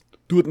hilarious.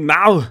 Do it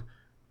now.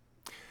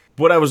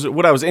 What I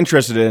was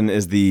interested in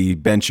is the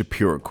Ben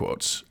Shapiro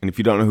quotes. And if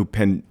you don't know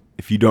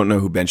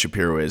who Ben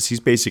Shapiro is, he's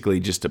basically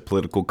just a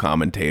political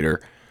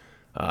commentator,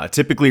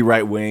 typically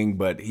right wing,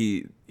 but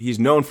he's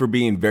known for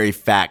being very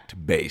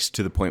fact based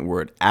to the point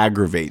where it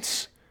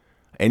aggravates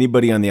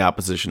anybody on the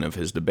opposition of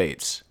his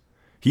debates.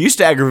 He used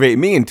to aggravate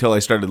me until I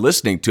started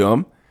listening to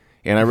him,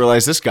 and I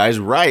realized this guy's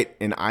right,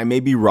 and I may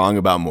be wrong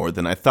about more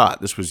than I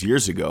thought. This was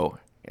years ago.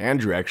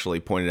 Andrew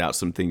actually pointed out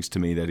some things to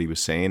me that he was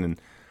saying,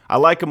 and I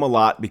like him a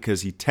lot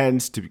because he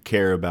tends to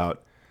care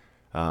about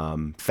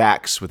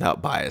facts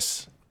without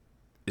bias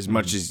as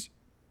much as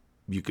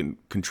you can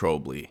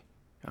controllably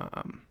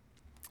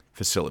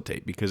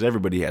facilitate, because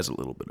everybody has a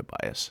little bit of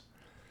bias.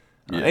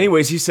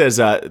 Anyways, he says,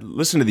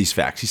 listen to these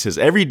facts. He says,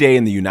 every day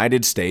in the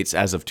United States,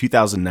 as of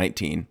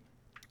 2019,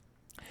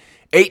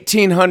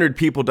 1,800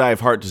 people die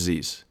of heart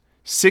disease,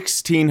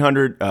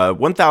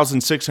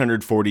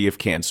 1,640 of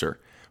cancer,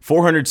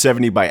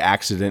 470 by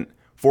accident,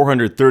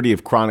 430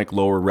 of chronic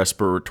lower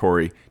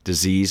respiratory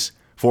disease,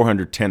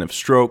 410 of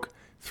stroke,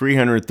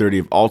 330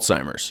 of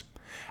Alzheimer's.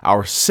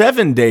 Our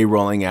 7-day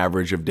rolling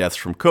average of deaths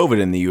from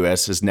COVID in the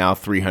U.S. is now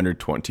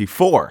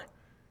 324.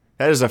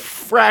 That is a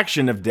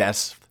fraction of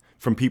deaths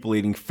from people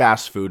eating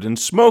fast food and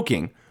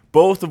smoking,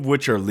 both of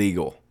which are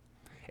legal.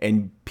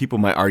 And people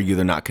might argue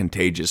they're not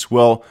contagious.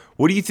 Well,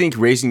 what do you think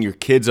raising your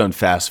kids on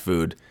fast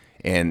food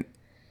and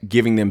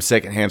giving them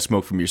secondhand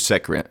smoke from your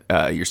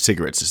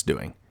cigarettes is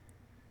doing?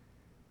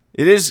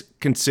 It is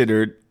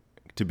considered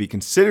to be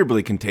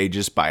considerably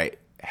contagious by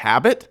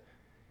habit,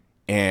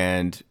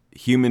 and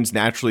humans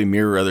naturally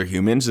mirror other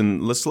humans.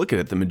 And let's look at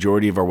it. The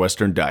majority of our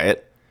Western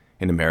diet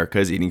in America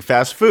is eating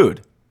fast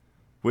food,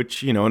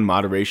 which, in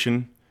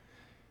moderation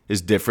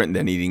is different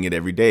than eating it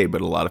every day,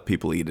 but a lot of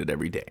people eat it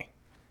every day.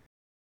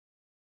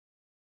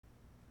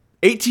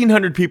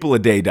 1,800 people a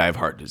day die of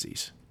heart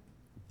disease.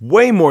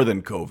 Way more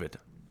than COVID.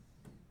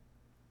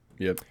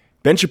 Yep.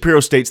 Ben Shapiro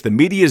states the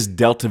media's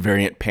Delta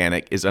variant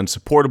panic is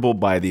unsupportable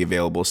by the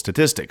available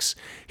statistics.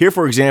 Here,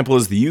 for example,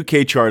 is the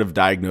UK chart of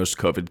diagnosed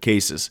COVID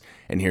cases,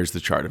 and here's the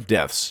chart of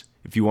deaths.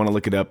 If you want to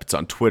look it up, it's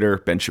on Twitter,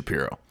 Ben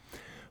Shapiro.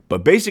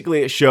 But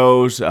basically it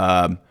shows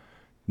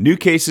new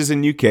cases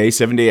in UK,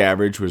 7-day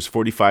average was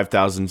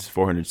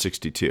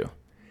 45,462.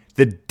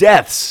 The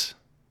deaths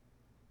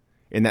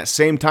in that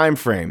same time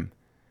frame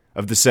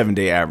of the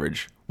 7-day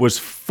average was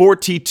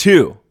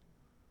 42.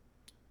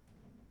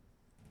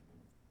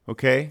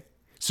 Okay?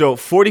 So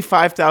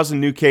 45,000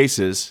 new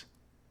cases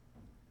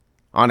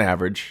on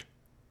average.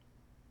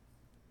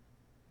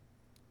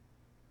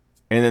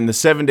 And then the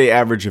 7-day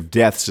average of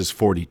deaths is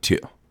 42.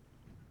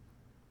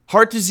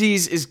 Heart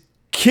disease is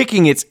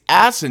kicking its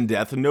ass in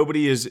death, and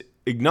nobody is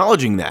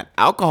acknowledging that.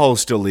 Alcohol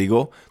is still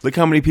legal. Look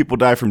how many people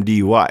die from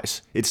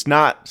DUIs. It's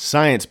not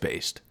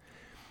science-based.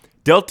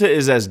 Delta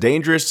is as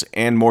dangerous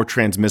and more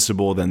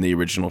transmissible than the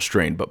original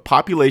strain, but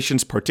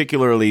populations,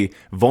 particularly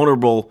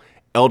vulnerable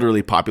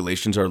elderly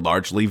populations, are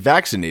largely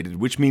vaccinated,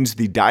 which means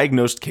the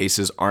diagnosed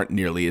cases aren't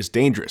nearly as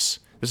dangerous.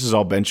 This is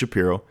all Ben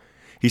Shapiro.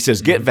 He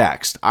says, get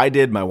vaxxed. I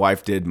did, my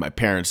wife did, my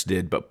parents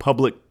did, but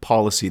public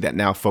policy that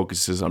now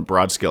focuses on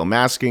broad-scale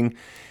masking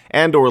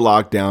and or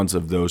lockdowns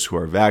of those who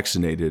are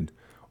vaccinated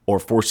or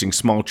forcing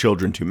small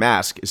children to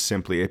mask is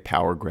simply a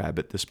power grab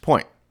at this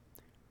point.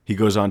 He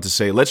goes on to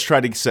say, let's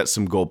try to set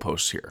some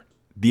goalposts here.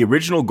 The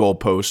original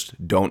goalpost,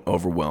 don't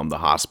overwhelm the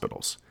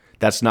hospitals.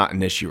 That's not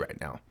an issue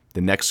right now. The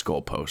next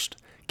goalpost,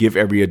 give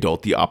every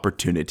adult the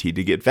opportunity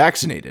to get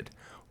vaccinated.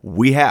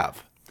 We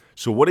have.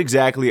 So what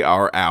exactly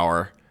are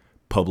our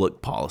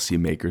public policy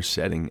makers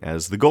setting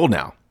as the goal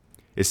now?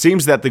 It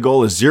seems that the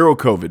goal is zero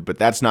COVID, but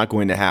that's not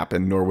going to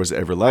happen, nor was it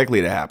ever likely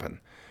to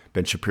happen.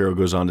 Ben Shapiro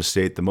goes on to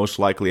state the most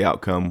likely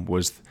outcome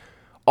was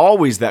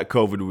always that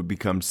COVID would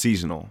become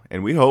seasonal,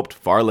 and we hoped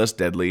far less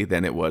deadly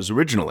than it was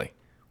originally,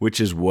 which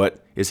is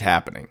what is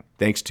happening,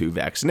 thanks to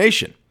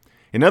vaccination.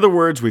 In other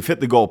words, we've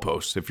hit the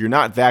goalposts. If you're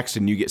not vaxxed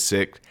and you get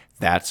sick,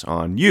 that's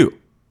on you,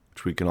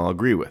 which we can all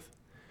agree with.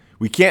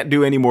 We can't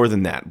do any more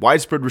than that.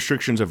 Widespread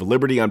restrictions of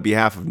liberty on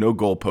behalf of no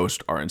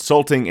goalpost are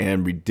insulting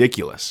and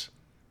ridiculous.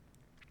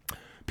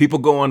 People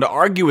go on to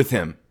argue with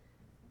him.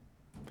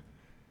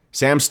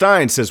 Sam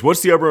Stein says,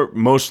 what's the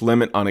uppermost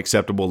limit on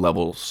acceptable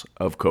levels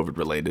of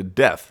COVID-related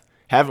death?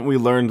 Haven't we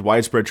learned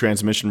widespread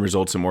transmission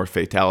results in more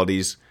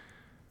fatalities?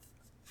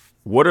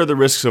 What are the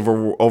risks of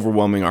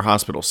overwhelming our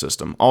hospital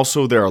system?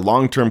 Also, there are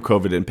long-term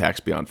COVID impacts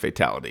beyond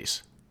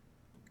fatalities.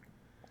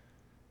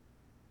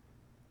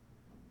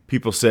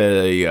 People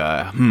say,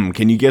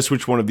 can you guess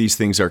which one of these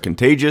things are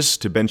contagious?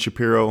 To Ben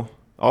Shapiro,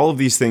 all of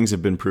these things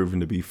have been proven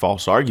to be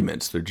false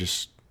arguments. They're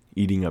just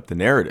eating up the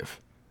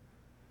narrative.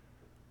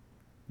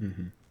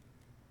 Mm-hmm.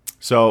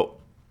 So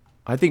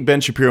I think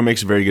Ben Shapiro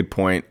makes a very good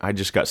point. I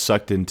just got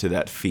sucked into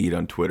that feed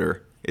on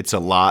Twitter. It's a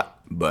lot,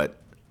 but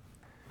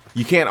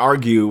you can't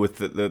argue with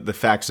the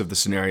facts of the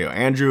scenario.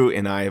 Andrew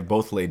and I have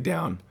both laid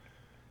down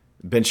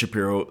Ben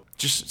Shapiro,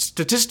 just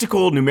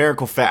statistical,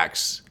 numerical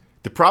facts.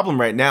 The problem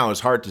right now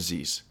is heart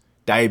disease,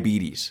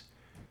 diabetes,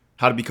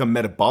 how to become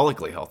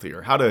metabolically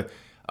healthier, how to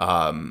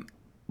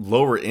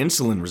lower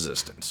insulin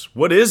resistance.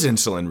 What is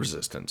insulin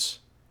resistance?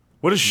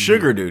 What does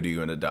sugar do to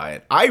you in a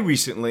diet? I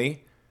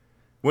recently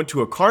went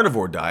to a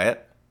carnivore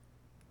diet,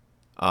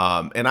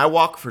 and I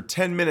walk for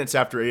 10 minutes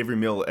after every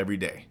meal every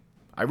day.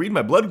 I read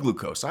my blood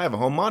glucose. I have a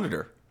home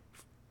monitor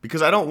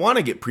because I don't want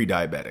to get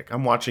pre-diabetic.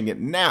 I'm watching it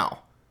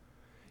now.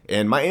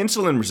 And my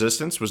insulin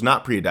resistance was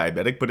not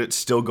pre-diabetic, but it's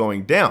still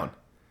going down.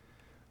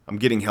 I'm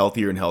getting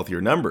healthier and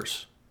healthier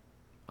numbers.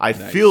 I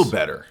feel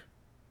better.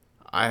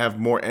 I have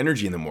more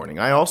energy in the morning.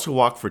 I also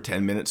walk for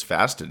 10 minutes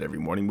fasted every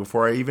morning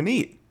before I even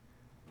eat.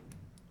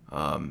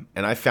 And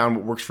I found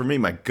what works for me.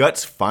 My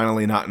gut's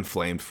finally not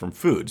inflamed from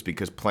foods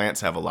because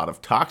plants have a lot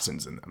of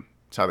toxins in them.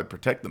 It's how they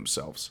protect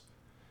themselves.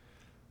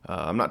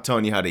 I'm not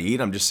telling you how to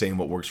eat. I'm just saying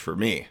what works for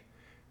me.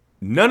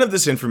 None of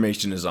this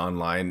information is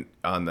online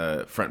on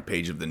the front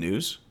page of the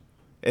news.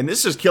 And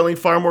this is killing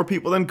far more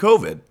people than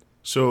COVID.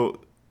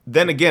 So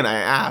then again, I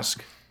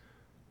ask,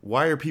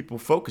 why are people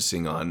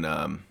focusing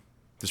on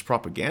this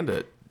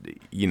propaganda,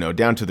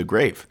 down to the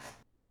grave?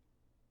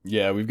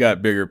 Yeah, we've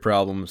got bigger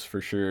problems for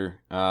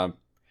sure.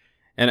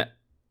 And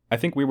I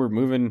think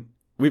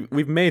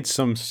we've made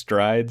some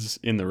strides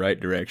in the right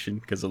direction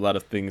because a lot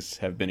of things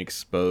have been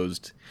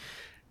exposed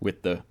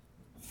with the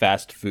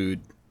fast food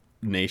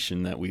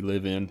nation that we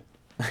live in.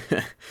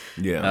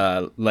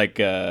 Yeah. Like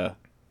the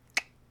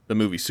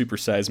movie Super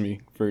Size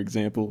Me, for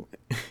example.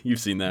 You've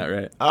seen that,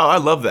 right? Oh, I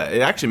love that.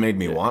 It actually made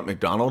me want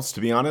McDonald's,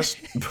 to be honest.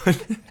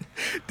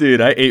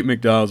 Dude, I ate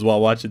McDonald's while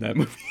watching that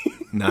movie.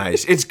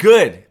 Nice. It's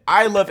good.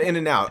 I love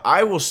In-N-Out.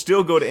 I will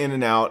still go to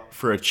In-N-Out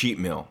for a cheat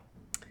meal.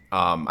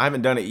 I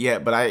haven't done it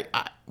yet, but I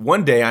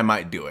one day I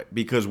might do it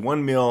because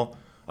one meal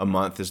a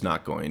month is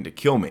not going to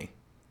kill me.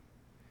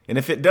 And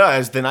if it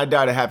does, then I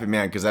died a happy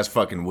man because that's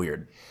fucking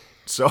weird.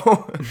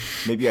 So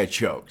maybe I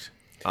choked.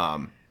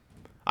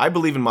 I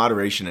believe in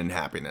moderation and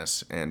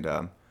happiness,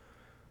 and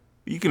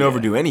you can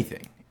overdo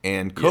anything.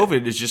 And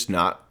COVID is just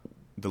not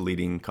the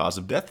leading cause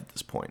of death at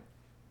this point.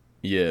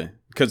 Yeah,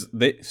 because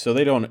they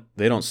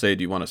don't say,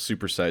 do you want to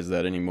supersize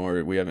that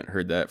anymore? We haven't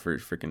heard that for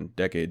freaking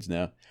decades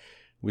now,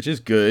 which is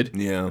good.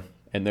 Yeah.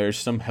 And there's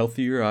some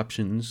healthier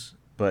options,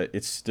 but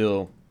it's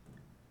still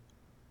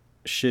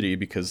shitty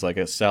because like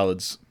a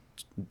salad's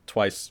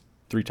twice,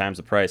 3 times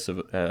the price of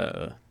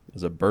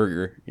as a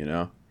burger,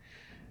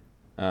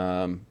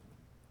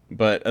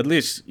 But at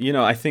least,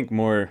 I think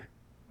more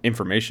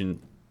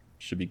information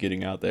should be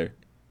getting out there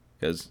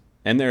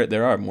and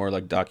there are more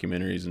like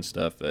documentaries and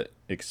stuff that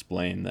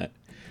explain that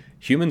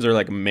humans are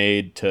like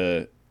made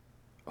to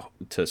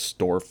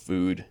store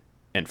food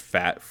and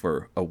fat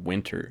for a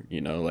winter,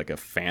 like a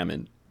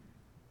famine.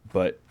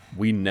 But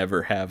we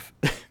never have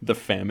the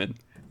famine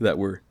that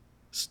we're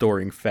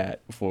storing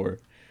fat for.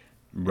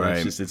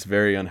 Right. It's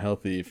very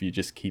unhealthy if you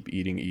just keep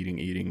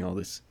eating all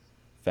this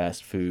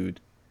fast food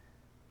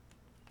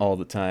all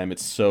the time.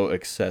 It's so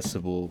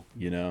accessible,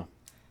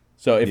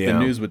 So if the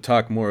news would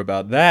talk more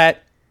about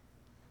that,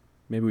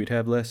 maybe we'd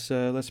have less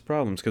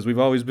problems because we've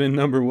always been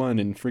number one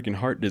in freaking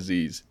heart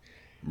disease.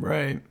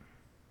 Right.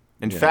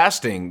 And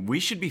fasting, we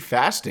should be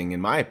fasting, in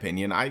my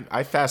opinion.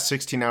 I fast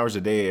 16 hours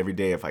a day every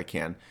day if I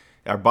can.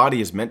 Our body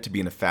is meant to be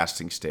in a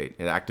fasting state.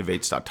 It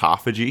activates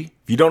autophagy.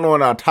 If you don't know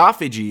what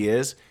autophagy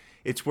is,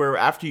 It's where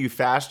after you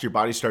fast, your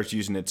body starts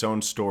using its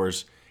own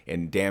stores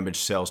and damaged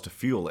cells to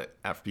fuel it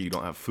after you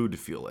don't have food to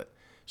fuel it.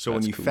 So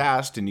when you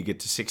fast and you get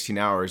to 16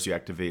 hours, you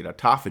activate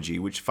autophagy,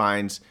 which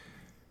finds,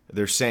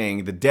 they're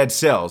saying, the dead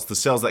cells, the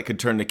cells that could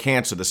turn to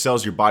cancer, the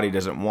cells your body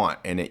doesn't want,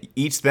 and it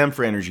eats them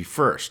for energy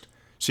first.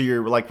 So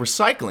you're like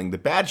recycling the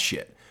bad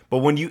shit. But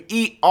when you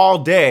eat all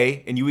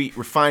day and you eat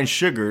refined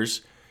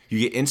sugars, you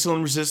get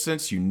insulin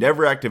resistance, you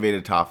never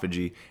activate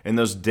autophagy, and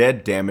those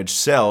dead, damaged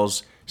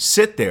cells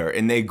sit there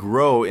and they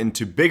grow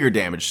into bigger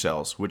damaged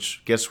cells,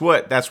 which, guess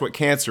what? That's what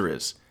cancer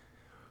is.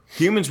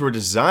 Humans were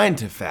designed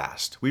to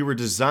fast. We were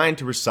designed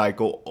to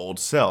recycle old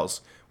cells,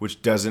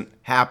 which doesn't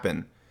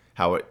happen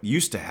how it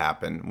used to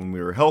happen when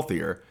we were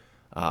healthier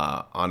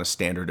on a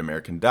standard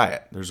American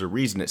diet. There's a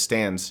reason it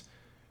stands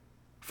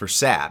for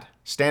SAD.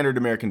 Standard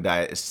American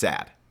diet is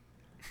SAD.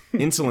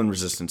 Insulin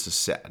resistance is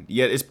SAD.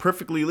 Yet it's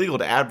perfectly legal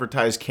to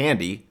advertise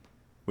candy,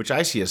 which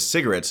I see as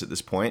cigarettes at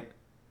this point,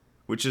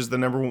 which is the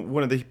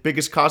one of the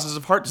biggest causes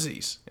of heart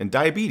disease and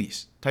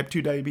diabetes, type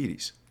 2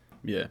 diabetes.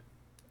 Yeah.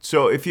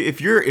 So if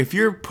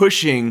you're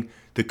pushing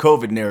the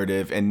COVID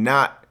narrative and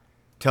not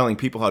telling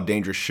people how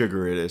dangerous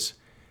sugar it is,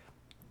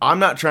 I'm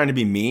not trying to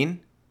be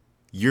mean.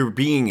 You're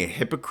being a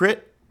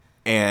hypocrite,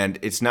 and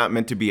it's not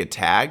meant to be a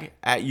tag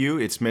at you.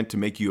 It's meant to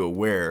make you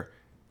aware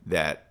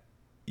that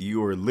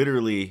you are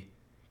literally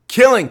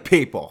killing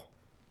people.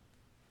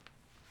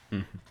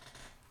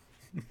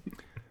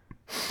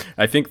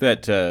 I think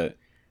that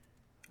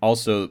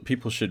also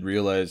people should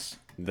realize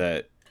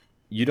that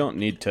you don't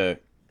need to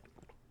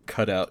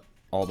cut out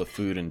all the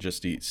food and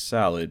just eat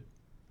salad.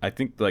 I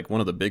think like one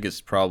of the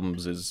biggest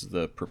problems is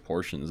the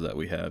proportions that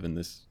we have in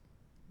this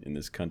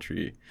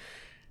country.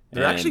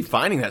 They're actually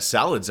finding that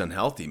salad's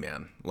unhealthy,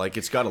 man. Like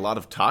it's got a lot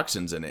of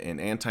toxins in it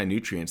and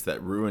anti-nutrients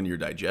that ruin your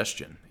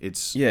digestion.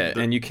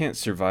 And you can't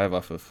survive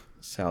off of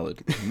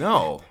salad.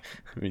 No.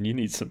 I mean, you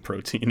need some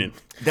protein in.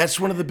 That's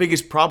one of the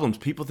biggest problems.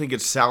 People think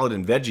it's salad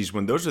and veggies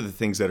when those are the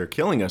things that are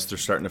killing us. They're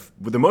starting to,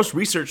 with the most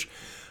research,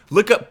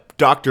 look up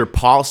Dr.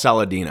 Paul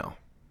Saladino.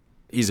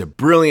 He's a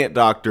brilliant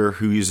doctor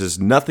who uses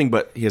nothing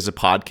but, he has a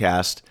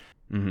podcast.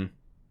 Mm-hmm.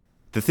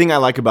 The thing I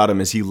like about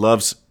him is he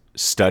loves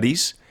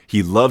studies.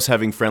 He loves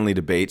having friendly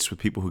debates with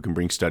people who can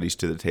bring studies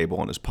to the table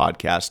on his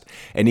podcast.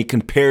 And he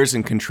compares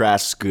and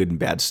contrasts good and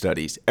bad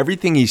studies.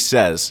 Everything he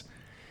says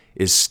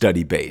is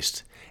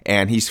study-based.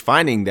 And he's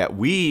finding that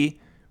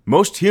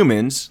most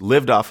humans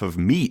lived off of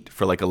meat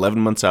for like 11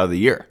 months out of the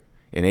year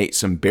and ate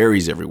some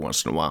berries every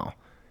once in a while.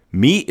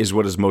 Meat is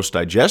what is most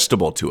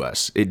digestible to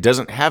us. It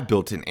doesn't have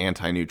built-in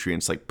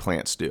anti-nutrients like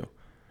plants do.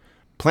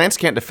 Plants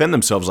can't defend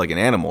themselves like an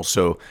animal,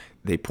 so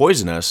they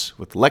poison us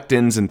with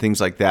lectins and things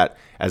like that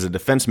as a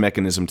defense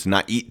mechanism to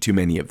not eat too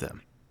many of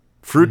them.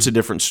 Fruit's a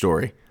different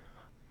story.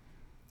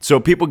 So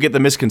people get the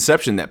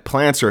misconception that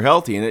plants are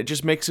healthy, and it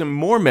just makes them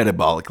more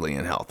metabolically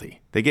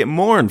unhealthy. They get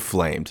more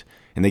inflamed,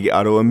 and they get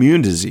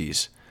autoimmune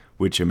disease,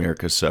 which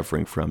America's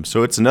suffering from.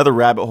 So it's another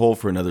rabbit hole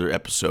for another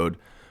episode.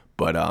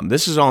 But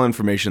this is all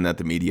information that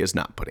the media is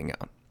not putting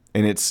out.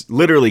 And it's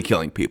literally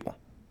killing people.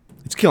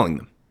 It's killing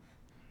them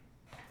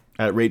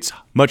at rates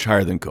much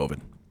higher than COVID.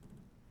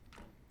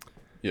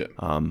 Yeah.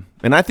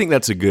 And I think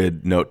that's a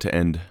good note to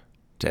end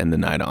the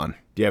night on.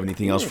 Do you have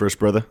anything else for us,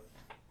 brother?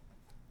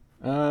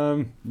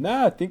 No,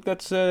 I think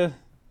that's I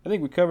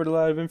think we covered a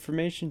lot of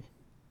information.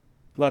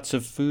 Lots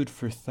of food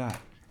for thought.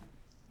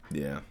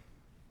 Yeah.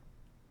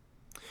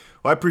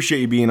 Well, I appreciate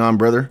you being on,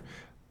 brother.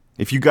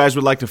 If you guys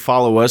would like to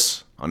follow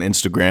us on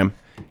Instagram,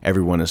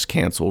 Everyone is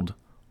Canceled,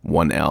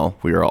 1L.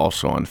 We are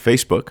also on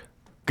Facebook.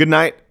 Good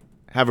night.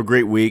 Have a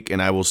great week,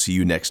 and I will see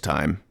you next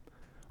time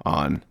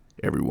on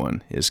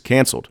Everyone is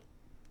Canceled.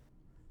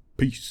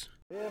 Peace.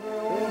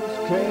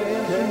 Everyone's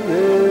canceled.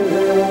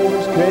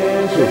 Everyone's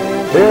canceled.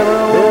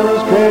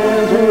 Everyone's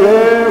canceled.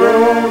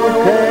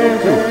 Everyone's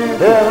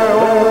canceled.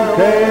 Everyone's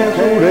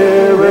canceled.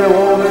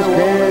 Everyone is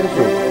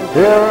canceled.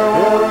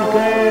 Everyone is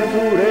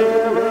canceled.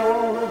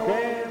 Everyone is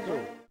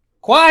canceled.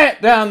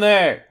 Quiet down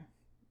there!